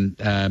Madrid and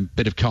a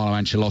bit of Carlo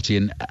Ancelotti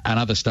and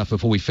other stuff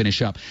before we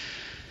finish up,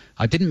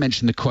 I didn't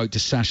mention the quote to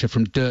Sasha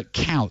from Dirk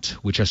Kuyt,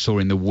 which I saw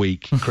in the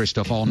week,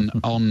 Christoph,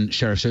 on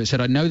Sheriff. So it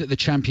said, "I know that the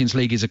Champions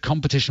League is a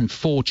competition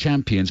for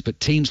champions, but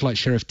teams like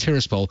Sheriff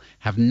Tiraspol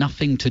have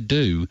nothing to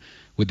do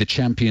with the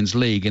Champions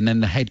League." And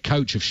then the head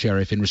coach of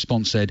Sheriff in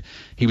response said,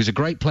 "He was a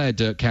great player,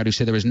 Dirk Kuyt, who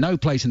said there is no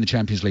place in the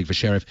Champions League for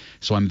Sheriff,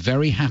 so I'm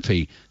very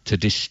happy to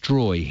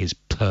destroy his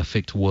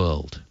perfect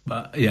world."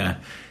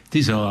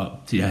 These are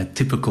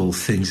typical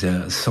things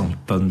that some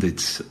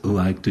pundits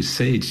like to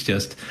say. It's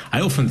just,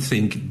 I often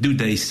think, do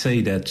they say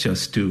that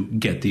just to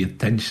get the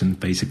attention,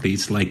 basically?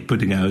 It's like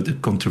putting out a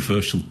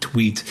controversial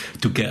tweet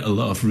to get a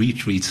lot of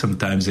retweets.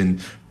 Sometimes in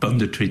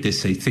punditry, they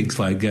say things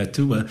like that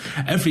too.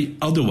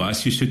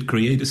 Otherwise, you should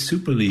create a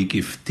Super League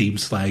if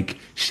teams like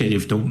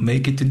Sheriff don't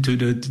make it into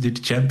the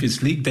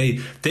Champions League.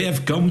 They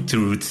have gone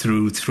through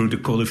the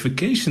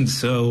qualifications,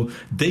 so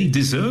they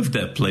deserve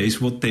their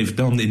place, what they've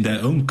done in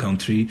their own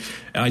country.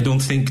 I don't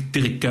think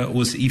Dirk Kuyt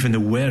was even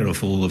aware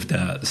of all of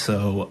that.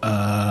 So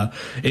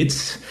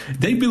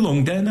they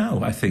belong there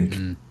now, I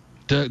think.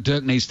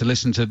 Dirk needs to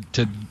listen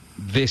to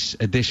this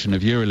edition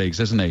of EuroLeagues,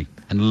 doesn't he?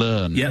 And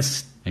learn.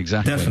 Yes.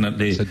 Exactly.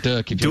 Definitely. So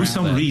Dirk, if do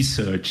some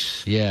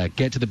research. Yeah,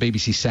 get to the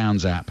BBC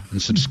Sounds app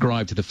and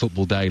subscribe to the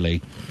Football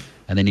Daily,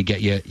 and then you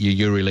get your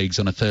EuroLeagues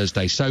on a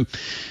Thursday. So,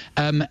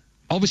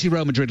 obviously,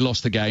 Real Madrid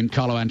lost the game.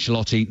 Carlo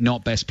Ancelotti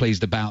not best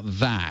pleased about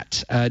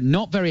that.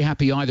 Not very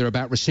happy either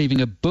about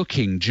receiving a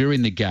booking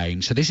during the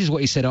game. So this is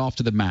what he said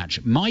after the match.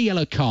 "My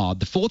yellow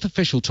card, the 4th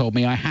official told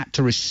me I had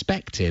to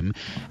respect him,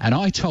 and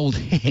I told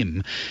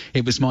him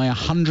it was my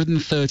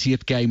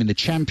 130th game in the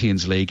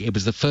Champions League. It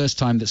was the first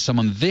time that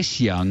someone this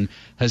young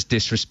has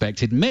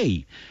disrespected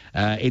me.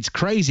 It's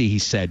crazy," he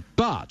said.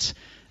 But,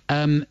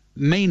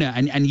 Mina,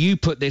 and you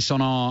put this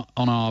on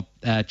our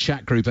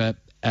chat group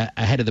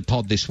ahead of the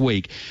pod this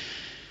week,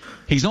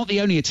 he's not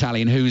the only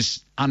Italian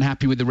who's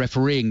unhappy with the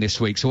refereeing this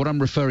week. So what I'm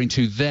referring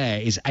to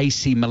there is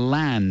AC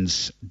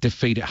Milan's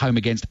defeat at home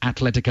against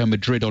Atletico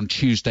Madrid on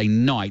Tuesday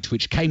night,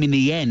 which came in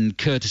the end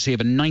courtesy of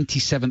a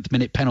 97th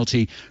minute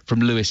penalty from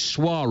Luis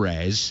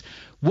Suarez.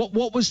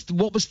 What was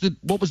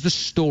the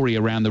story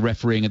around the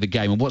refereeing of the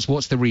game, and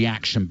what's the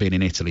reaction been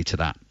in Italy to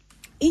that?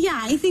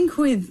 Yeah, I think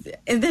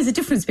there's a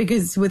difference,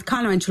 because with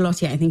Carlo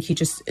Ancelotti, I think he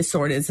just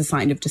saw it as a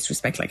sign of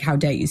disrespect, like, how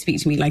dare you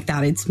speak to me like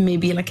that? It's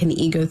maybe like an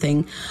ego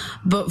thing.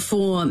 But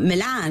for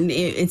Milan,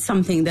 it's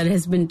something that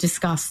has been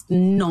discussed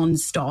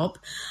non-stop.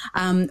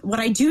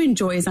 What I do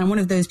enjoy is I'm one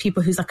of those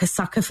people who's like a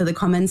sucker for the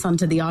comments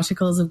onto the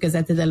articles of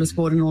Gazzetta dello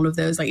Sport and all of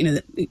those, like,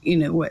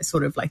 where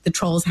sort of like the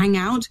trolls hang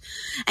out.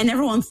 And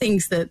everyone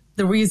thinks that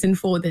the reason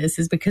for this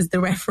is because the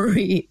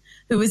referee,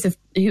 who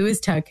is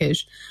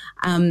Turkish,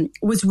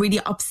 was really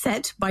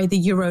upset by the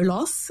Euro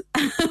loss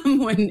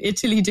when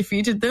Italy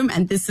defeated them,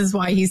 and this is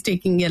why he's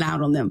taking it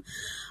out on them.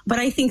 But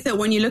I think that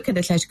when you look at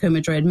Atletico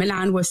Madrid,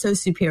 Milan were so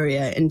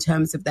superior in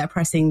terms of their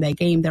pressing, their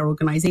game, their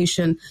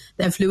organization,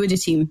 their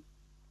fluidity.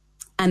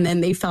 And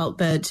then they felt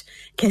that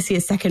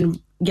Kessia's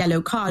second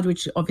yellow card,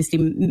 which obviously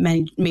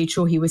made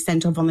sure he was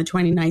sent off on the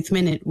 29th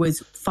minute,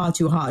 was far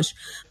too harsh.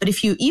 But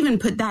if you even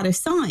put that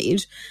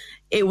aside,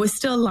 it was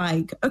still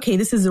like, okay,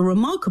 this is a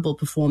remarkable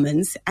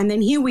performance. And then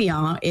here we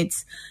are.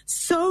 It's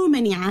so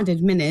many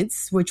added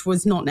minutes, which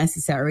was not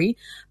necessary.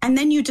 And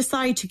then you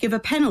decide to give a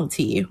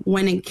penalty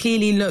when it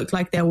clearly looked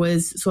like there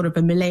was sort of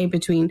a melee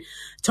between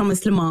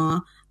Thomas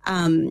Lemar,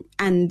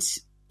 and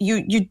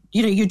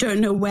you don't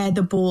know where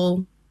the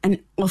ball and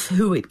off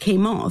who it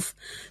came off.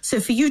 So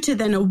for you to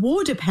then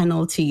award a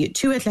penalty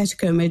to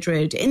Atletico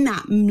Madrid in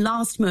that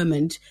last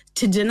moment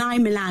to deny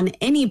Milan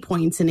any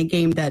points in a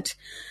game that,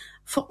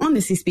 for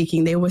honestly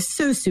speaking, they were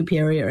so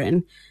superior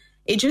in,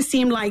 it just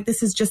seemed like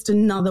this is just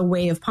another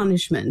way of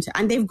punishment.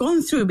 And they've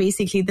gone through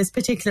basically this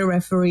particular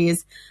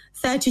referee's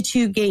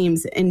 32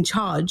 games in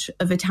charge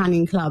of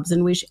Italian clubs,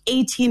 in which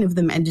 18 of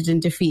them ended in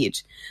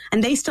defeat.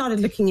 And they started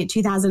looking at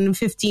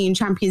 2015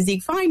 Champions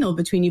League final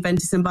between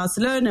Juventus and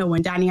Barcelona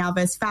when Dani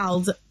Alves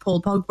fouled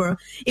Paul Pogba.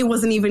 It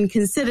wasn't even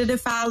considered a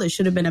foul. It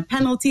should have been a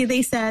penalty,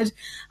 they said.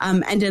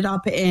 Ended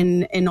up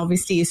in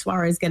obviously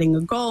Suarez getting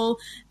a goal.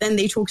 Then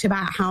they talked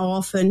about how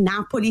often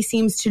Napoli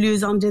seems to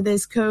lose under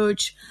this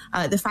coach.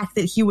 The fact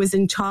that he was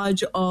in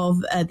charge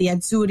of the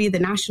Azzurri, the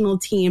national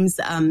team's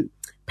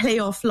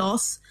playoff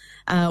loss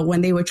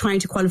when they were trying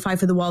to qualify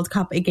for the World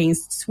Cup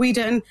against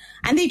Sweden.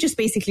 And they just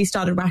basically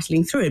started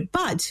rattling through it.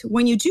 But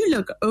when you do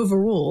look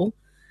overall,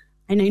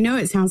 and I know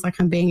it sounds like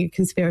I'm being a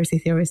conspiracy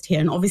theorist here,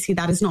 and obviously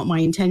that is not my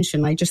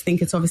intention. I just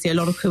think it's obviously a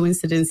lot of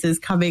coincidences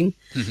coming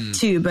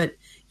too. But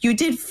you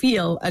did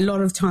feel a lot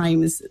of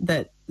times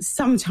that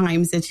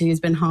sometimes Italy has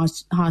been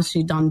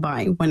harshly done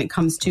by when it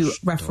comes to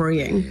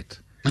refereeing.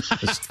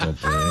 Stop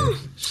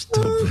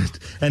it.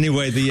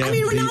 Anyway,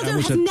 Ronaldo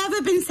has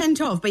never been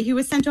sent off, but he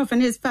was sent off in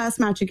his first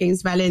match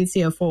against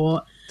Valencia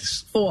for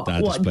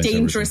what,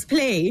 dangerous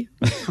play?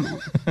 Come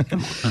on.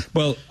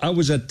 Well, I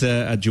was at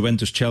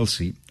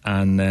Juventus-Chelsea,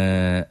 and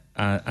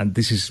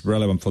this is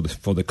relevant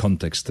for the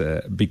context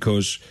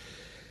because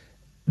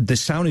the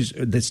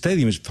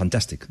stadium is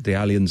fantastic. The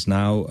Allianz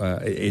now,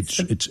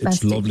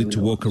 it's lovely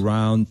to walk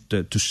around,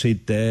 to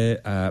sit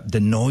there. The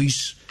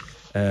noise,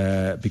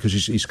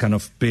 because it's kind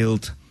of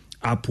built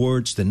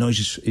upwards, the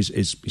noise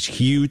is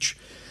huge.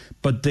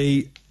 But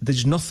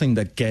there's nothing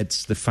that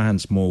gets the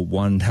fans more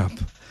wound up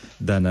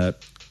than a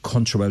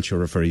controversial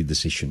referee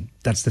decision.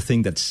 That's the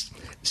thing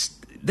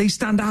they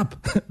stand up.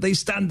 They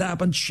stand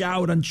up and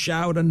shout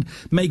and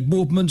make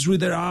movements with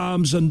their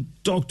arms and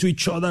talk to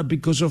each other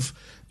because of,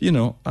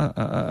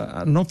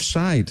 an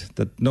offside.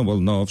 No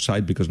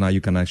offside because now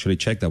you can actually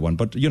check that one.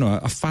 But,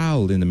 a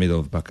foul in the middle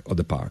of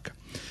the park.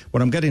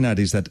 What I'm getting at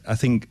is that I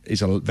think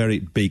is a very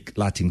big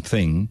Latin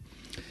thing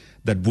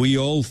that we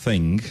all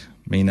think,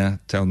 Mina,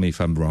 tell me if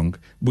I'm wrong,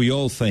 we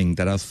all think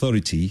that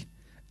authority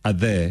are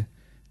there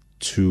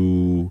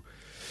to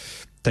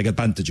take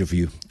advantage of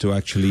you, to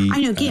actually I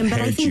know, Guillaume, but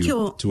I think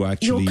you're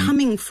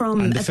coming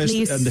from But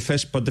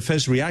the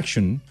first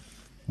reaction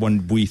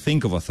when we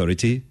think of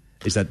authority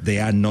is that they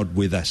are not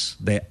with us.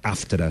 They're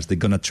after us. They're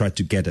going to try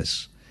to get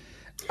us.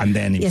 And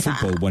then in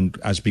football,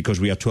 because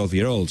we are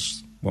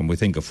 12-year-olds, when we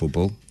think of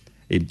football,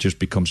 it just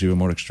becomes even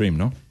more extreme,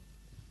 no?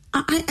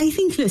 I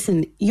think,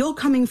 listen, you're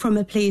coming from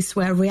a place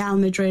where Real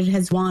Madrid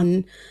has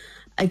won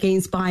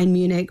against Bayern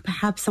Munich,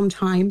 perhaps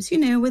sometimes,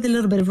 with a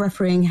little bit of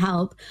refereeing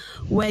help,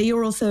 where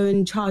you're also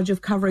in charge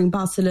of covering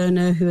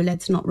Barcelona, who,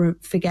 let's not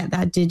forget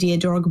that Didier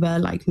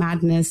Drogba, like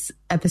madness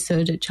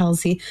episode at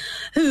Chelsea,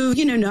 who,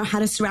 know how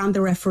to surround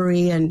the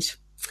referee and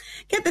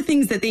get the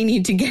things that they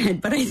need to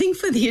get. But I think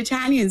for the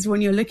Italians,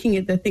 when you're looking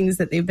at the things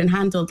that they've been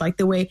handled, like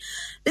the way,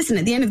 listen,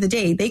 at the end of the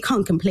day, they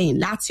can't complain.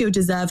 Lazio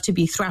deserved to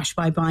be thrashed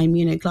by Bayern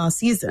Munich last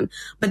season.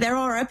 But there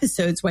are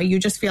episodes where you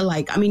just feel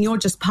like, you're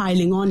just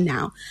piling on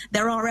now.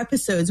 There are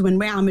episodes when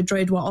Real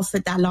Madrid were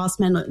offered that last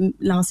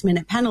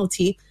minute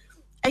penalty.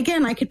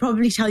 Again, I could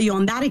probably tell you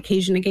on that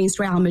occasion against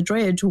Real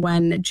Madrid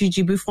when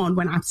Gigi Buffon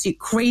went absolutely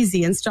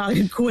crazy and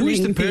started calling the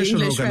English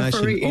referee. Who's the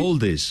person organizing all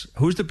this?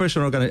 Who's the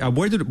person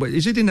organizing?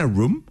 Is it in a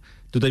room?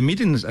 Do they meet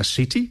in a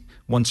city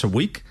once a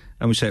week?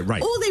 And we say,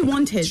 right. All they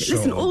wanted,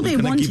 all they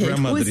wanted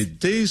was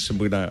this.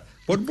 What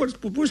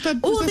was that?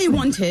 All they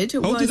wanted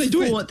was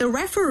for the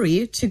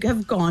referee to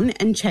have gone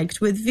and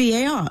checked with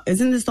VAR.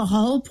 Isn't this the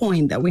whole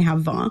point that we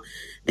have VAR?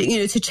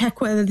 That, to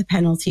check whether the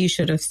penalty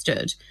should have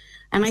stood.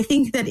 And I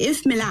think that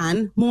if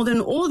Milan, more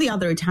than all the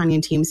other Italian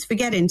teams,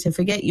 forget Inter,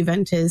 forget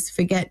Juventus,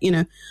 forget,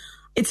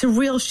 it's a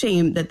real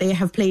shame that they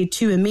have played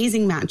two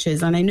amazing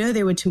matches. And I know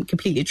they were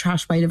completely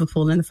trashed by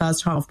Liverpool in the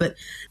first half. But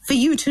for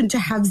you to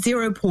have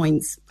 0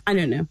 points, I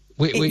don't know.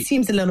 It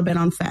seems a little bit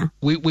unfair.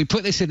 We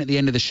put this in at the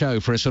end of the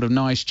show for a sort of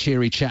nice,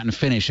 cheery chat and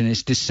finish, and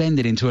it's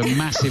descended into a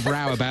massive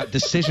row about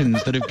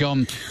decisions that have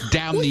gone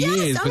down the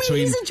years between.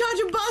 He's in charge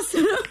of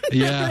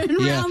Barcelona and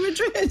Real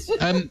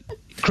Madrid.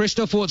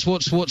 Christoph, what's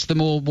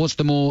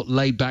the more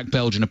laid back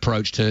Belgian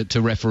approach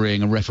to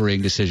refereeing and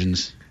refereeing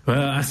decisions?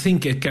 Well, I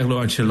think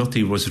Carlo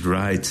Ancelotti was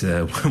right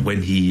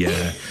when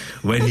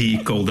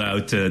he called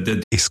out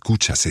the.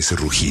 ¿Escuchas ese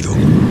rugido?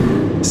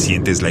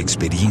 ¿Sientes la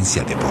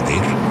experiencia de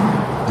poder?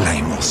 la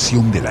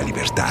emoción de la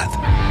libertad.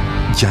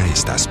 Ya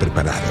estás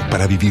preparado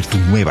para vivir tu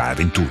nueva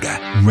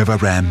aventura. Nueva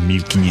Ram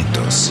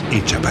 1500,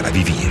 hecha para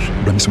vivir.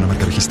 Ram es una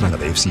marca registrada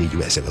de FCA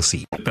US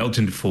LLC.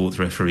 Belgian fourth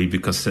referee,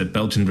 because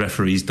Belgian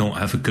referees don't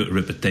have a good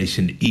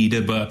reputation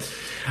either. But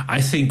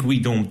I think we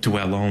don't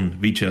dwell on.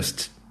 We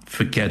just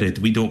forget it.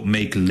 We don't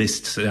make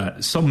lists.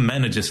 Some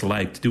managers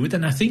like to do it,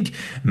 and I think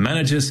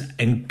managers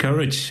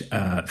encourage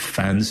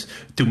fans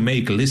to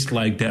make lists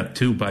like that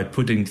too by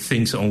putting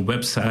things on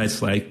websites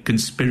like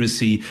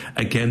conspiracy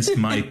against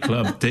my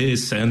club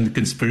this and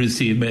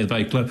conspiracy against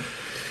my club.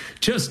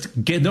 Just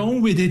get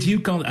on with it. You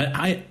can't.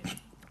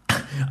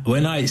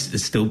 When I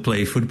still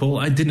play football,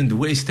 I didn't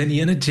waste any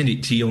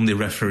energy on the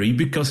referee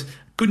because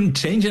couldn't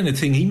change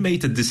anything. He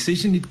made a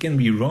decision. It can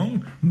be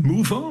wrong.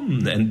 Move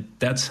on. And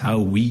that's how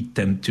we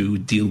tend to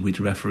deal with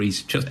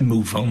referees. Just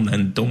move on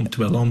and don't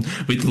dwell on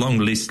with long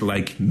lists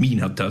like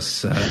Mina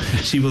does.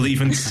 She will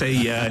even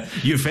say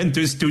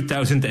Juventus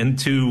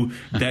 2002,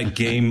 that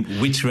game,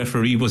 which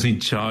referee was in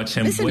charge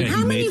and where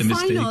he made the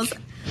mistake.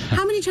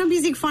 How many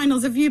Champions League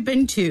finals have you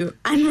been to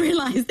and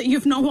realised that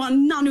you've not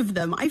won none of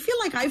them? I feel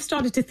like I've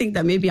started to think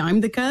that maybe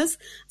I'm the curse,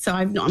 so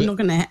I'm not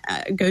going to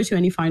go to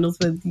any finals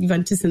with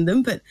Juventus in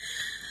them. But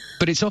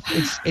it's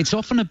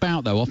often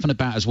about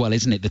as well,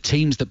 isn't it? The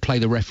teams that play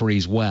the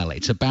referees well.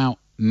 It's about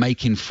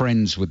making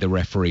friends with the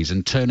referees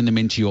and turning them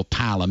into your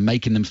pal and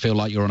making them feel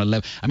like you're on a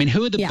level. I mean,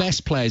 who are the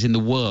best players in the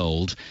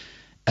world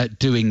at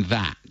doing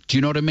that? Do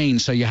you know what I mean?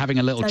 So you're having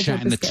a little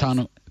chat in the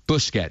tunnel.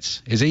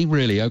 Busquets, is he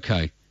really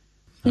okay?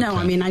 No,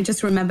 I mean, I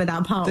just remember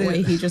that part where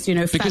he just,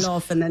 fell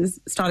off and then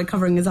started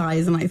covering his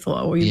eyes, and I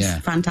thought, oh, he's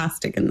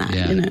fantastic in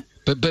that,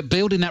 But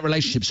building that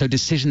relationship so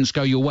decisions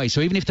go your way. So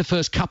even if the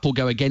first couple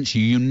go against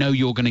you, you know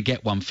you're going to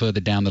get one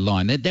further down the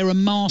line. There are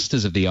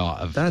masters of the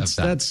art of that.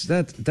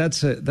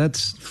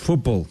 That's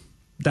football.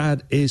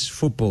 That is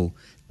football.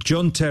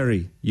 John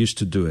Terry used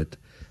to do it.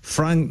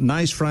 Frank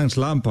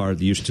Lampard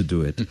used to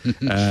do it.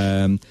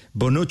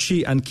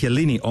 Bonucci and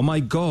Chiellini. Oh my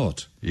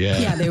God!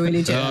 Yeah, they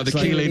really do. Oh, the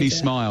Chiellini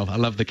smile. I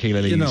love the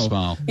Chiellini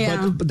smile.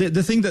 Yeah. But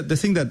the thing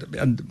that,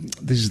 and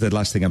this is the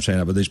last thing I'm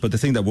saying about this, but the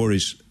thing that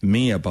worries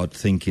me about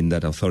thinking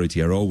that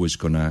authority are always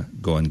gonna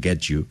go and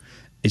get you,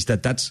 is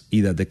that that's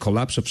either the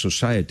collapse of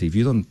society. If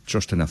you don't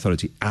trust an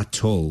authority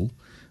at all,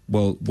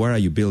 well, where are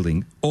you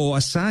building? Or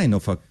a sign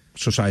of a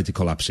society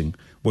collapsing,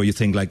 where you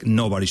think like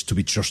nobody's to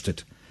be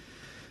trusted.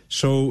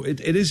 So it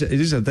is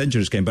a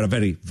dangerous game, but a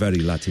very, very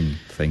Latin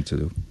thing to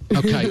do.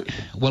 Okay,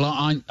 well,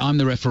 I'm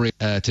the referee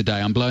today.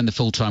 I'm blowing the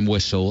full-time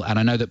whistle, and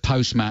I know that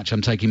post-match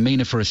I'm taking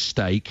Mina for a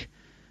steak,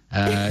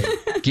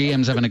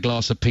 Guillem's having a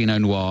glass of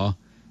Pinot Noir,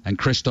 and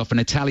Christoph an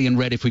Italian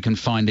red if we can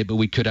find it, but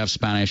we could have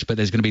Spanish, but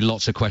there's going to be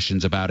lots of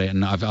questions about it,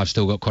 and I've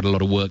still got quite a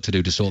lot of work to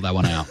do to sort that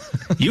one out.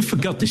 You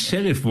forgot the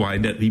sheriff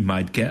wine that we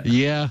might get.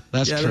 Yeah,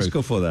 that's true. Let's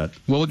go for that.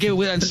 Well, we'll give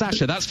it and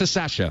Sasha. That's for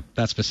Sasha.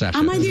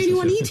 Am I the only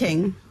one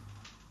eating?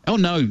 Oh,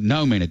 no,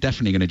 Mina,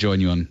 definitely going to join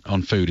you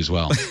on food as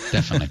well,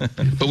 definitely.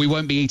 But we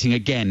won't be eating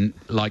again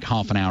like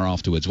half an hour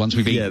afterwards. Once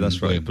we've eaten,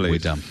 that's right, we're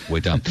done.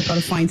 Got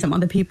to find some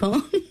other people.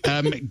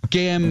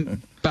 Guillem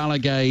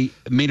Balagué,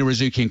 Mina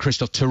Rzouki and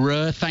Christoph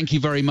Terreur, thank you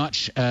very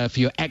much for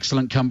your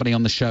excellent company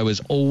on the show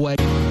as always.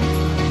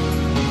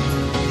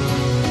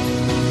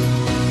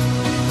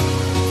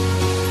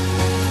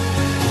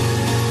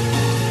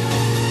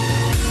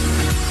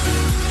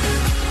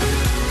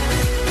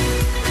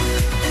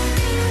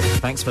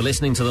 Thanks for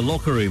listening to The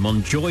Locker Room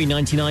on Joy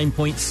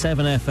 99.7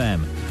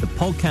 FM. The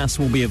podcast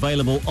will be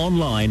available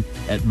online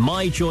at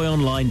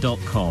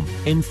myjoyonline.com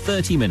in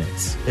 30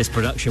 minutes. This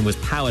production was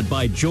powered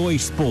by Joy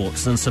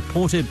Sports and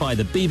supported by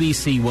the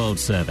BBC World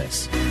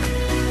Service.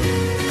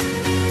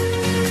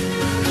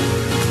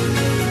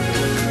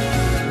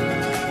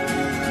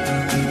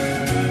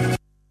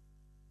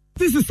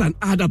 This is an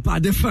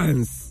Adapade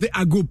fans. They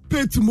are go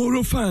pay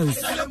tomorrow fans.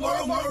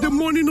 The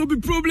money no be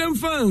problem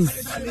fans.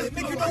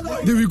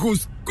 They will go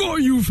score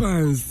you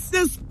fans.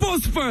 The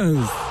sports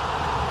fans.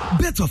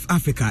 Bet of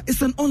Africa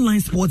is an online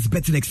sports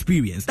betting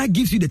experience that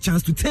gives you the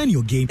chance to turn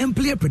your game and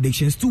player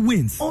predictions to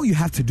wins. All you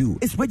have to do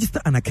is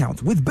register an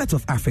account with Bet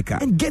of Africa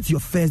and get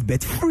your first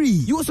bet free.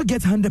 You also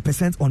get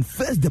 100% on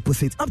first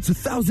deposit up to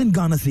 1,000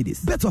 Ghana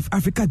cedis. Bet of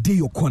Africa day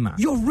your corner,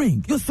 your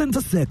ring, your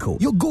center circle,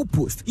 your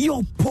goalpost,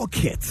 your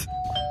pocket.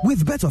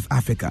 With Bet of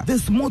Africa,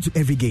 there's more to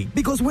every game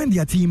because when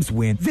their teams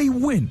win, they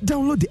win.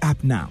 Download the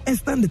app now and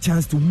stand the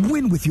chance to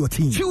win with your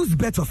team. Choose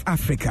Bet of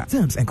Africa.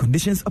 Terms and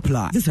conditions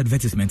apply. This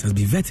advertisement has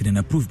been vetted and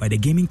approved by the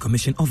Gaming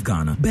Commission of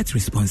Ghana. Bet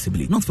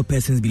responsibly. Not for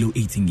persons below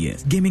 18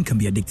 years. Gaming can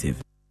be addictive.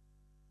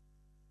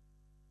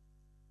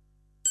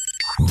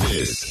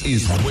 This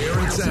is where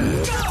it's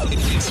at.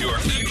 It's your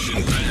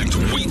action-packed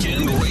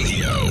weekend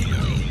radio.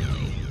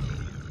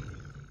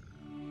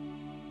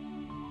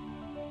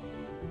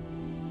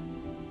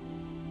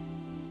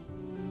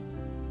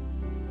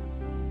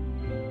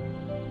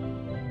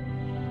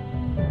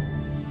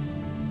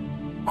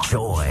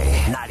 Joy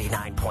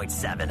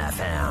 99.7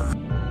 FM.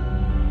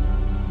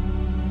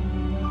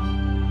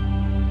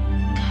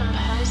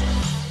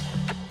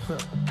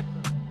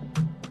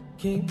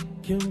 King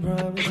can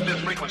promise. Keep this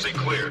frequency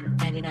clear.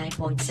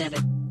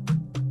 99.7.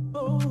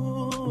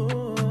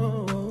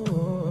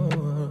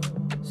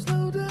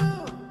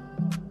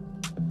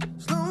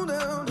 Slow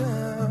down,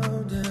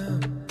 down.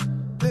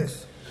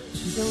 Listen,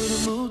 she said we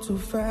don't move too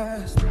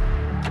fast.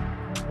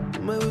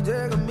 Maybe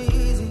take them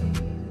easy.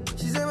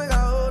 She said we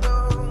got hold on.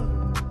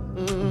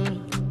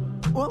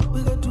 What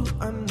we gonna do?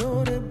 I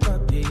know that,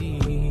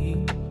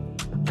 papi.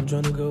 I'm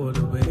trying to go all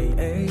the way,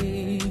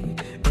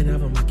 and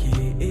have all my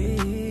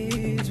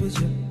kids with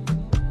you.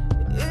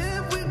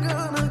 If we're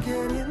gonna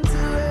get into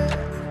it,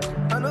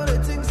 I know the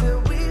things that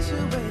we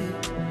should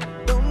wait.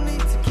 Don't need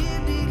to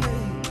keep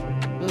delaying.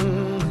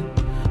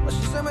 But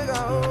she said make a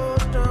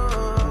hold on.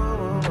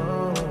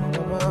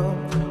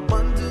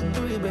 1, 2,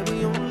 3,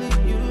 baby, only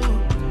you.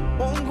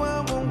 Won't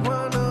go,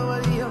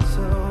 nobody else.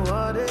 So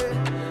what it?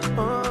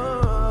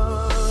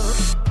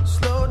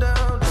 Slow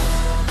down.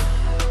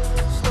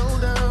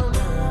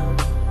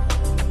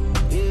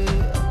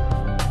 Yeah.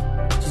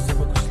 She said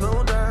we could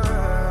slow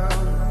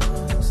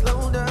down.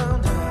 Slow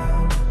down.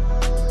 Hey.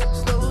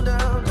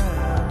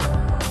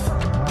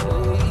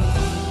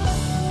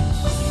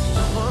 She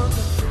want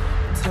to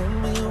tell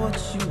me what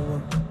you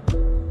want.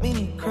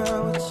 Mini cry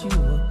what you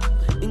want.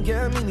 And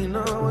get me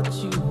know what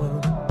you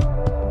want.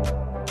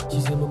 She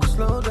said we could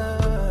slow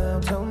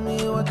down. Tell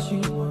me what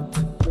you want.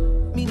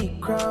 Mini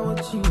cry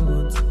what you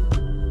want.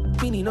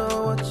 Mini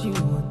know what you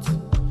want.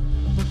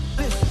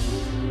 Listen,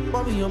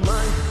 what we your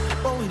mind?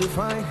 What we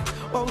define?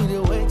 What we dey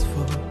wait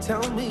for?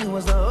 Tell me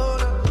what's the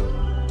hold up?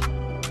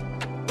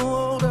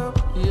 Hold up,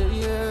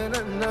 yeah,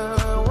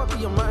 nah. What be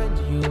your mind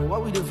to you?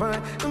 What we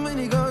define? The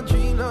mini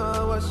country,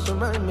 now what's your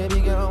mind, baby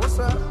girl? What's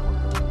up?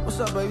 What's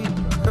up, baby?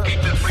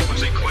 Keep this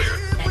frequency clear.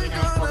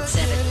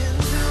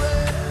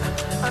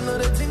 99.7. I know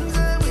the things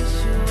that we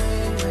should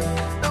wait.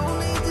 Don't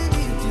need to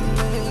keep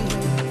delaying.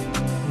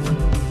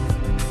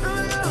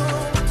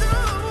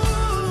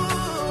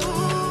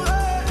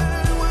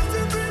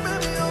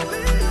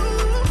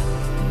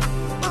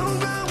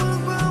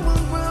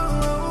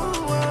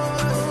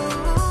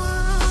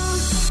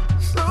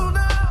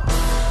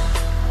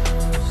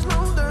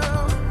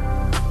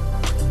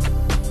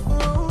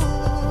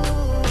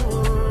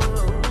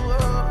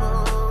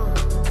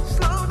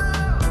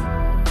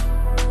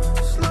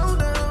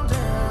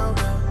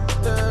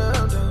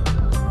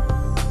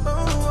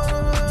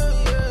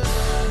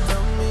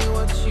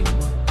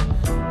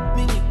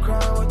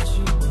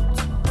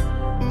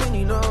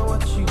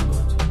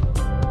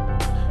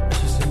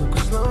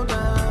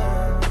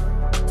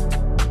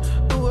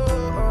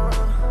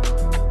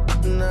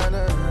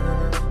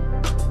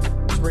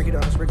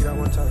 Break it out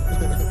one time.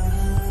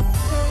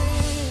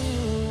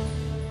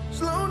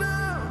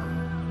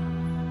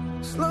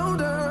 Slow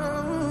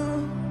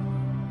down.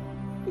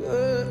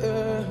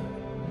 Yeah.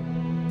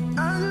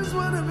 I just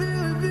wanna be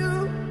with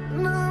you,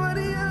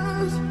 nobody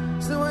else.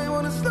 So I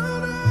wanna slow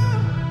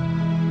down.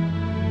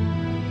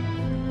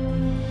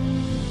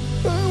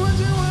 Tell me what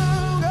you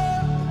want,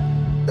 girl.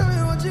 Tell me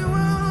what you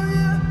want,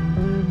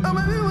 yeah. Or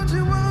maybe what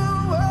you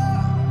want, oh.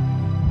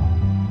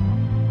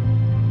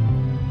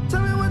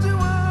 Tell me what you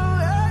want.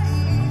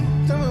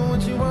 Tell me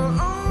what you want,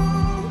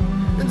 oh,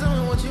 and tell me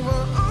what you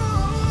want, oh.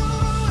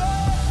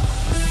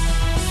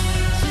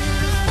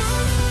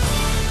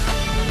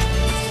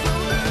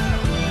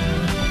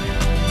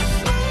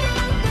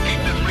 Keep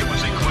this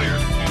frequency clear.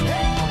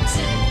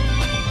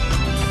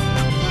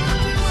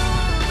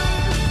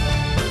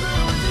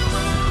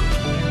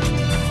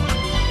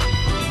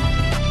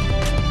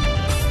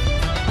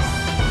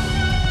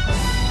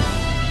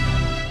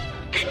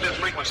 Keep this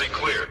frequency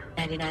clear.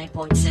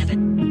 99.7.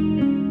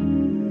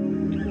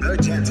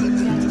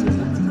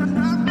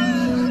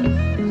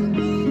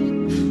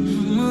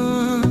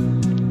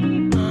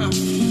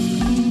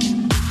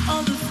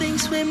 All the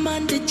things we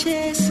man dey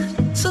chase,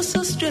 so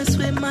stress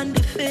we man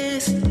dey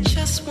face.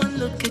 Just one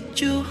look at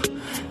you,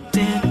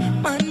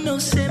 then man no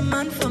say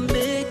man from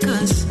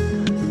Bakers.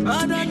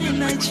 Rather than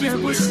Nigeria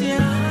busia,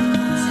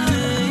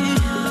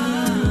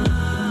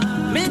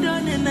 me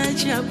done in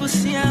Nigeria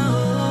busia.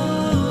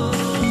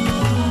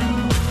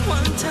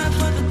 One time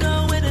for the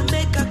girl where they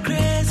make her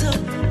crazy.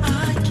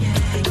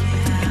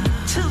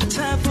 Two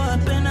time for a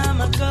pen,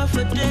 I'm a girl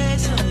for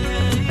days.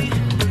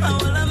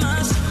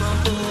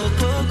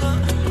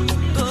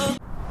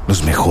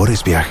 Los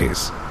mejores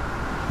viajes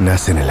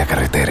nacen en la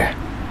carretera,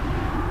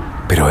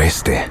 pero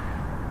este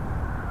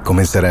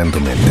comenzará en tu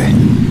mente.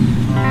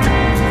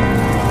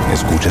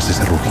 ¿Escuchas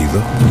ese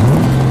rugido?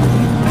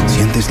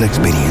 ¿Sientes la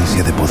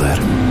experiencia de poder?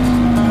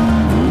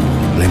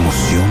 ¿La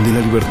emoción de la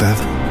libertad?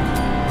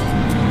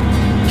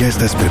 Ya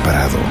estás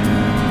preparado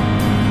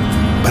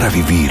para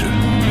vivir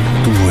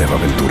tu nueva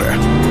aventura.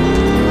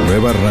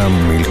 Nueva Ram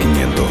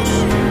 1500.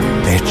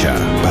 Hecha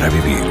para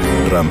vivir.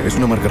 Ram es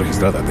una marca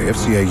registrada de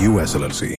FCA US LLC.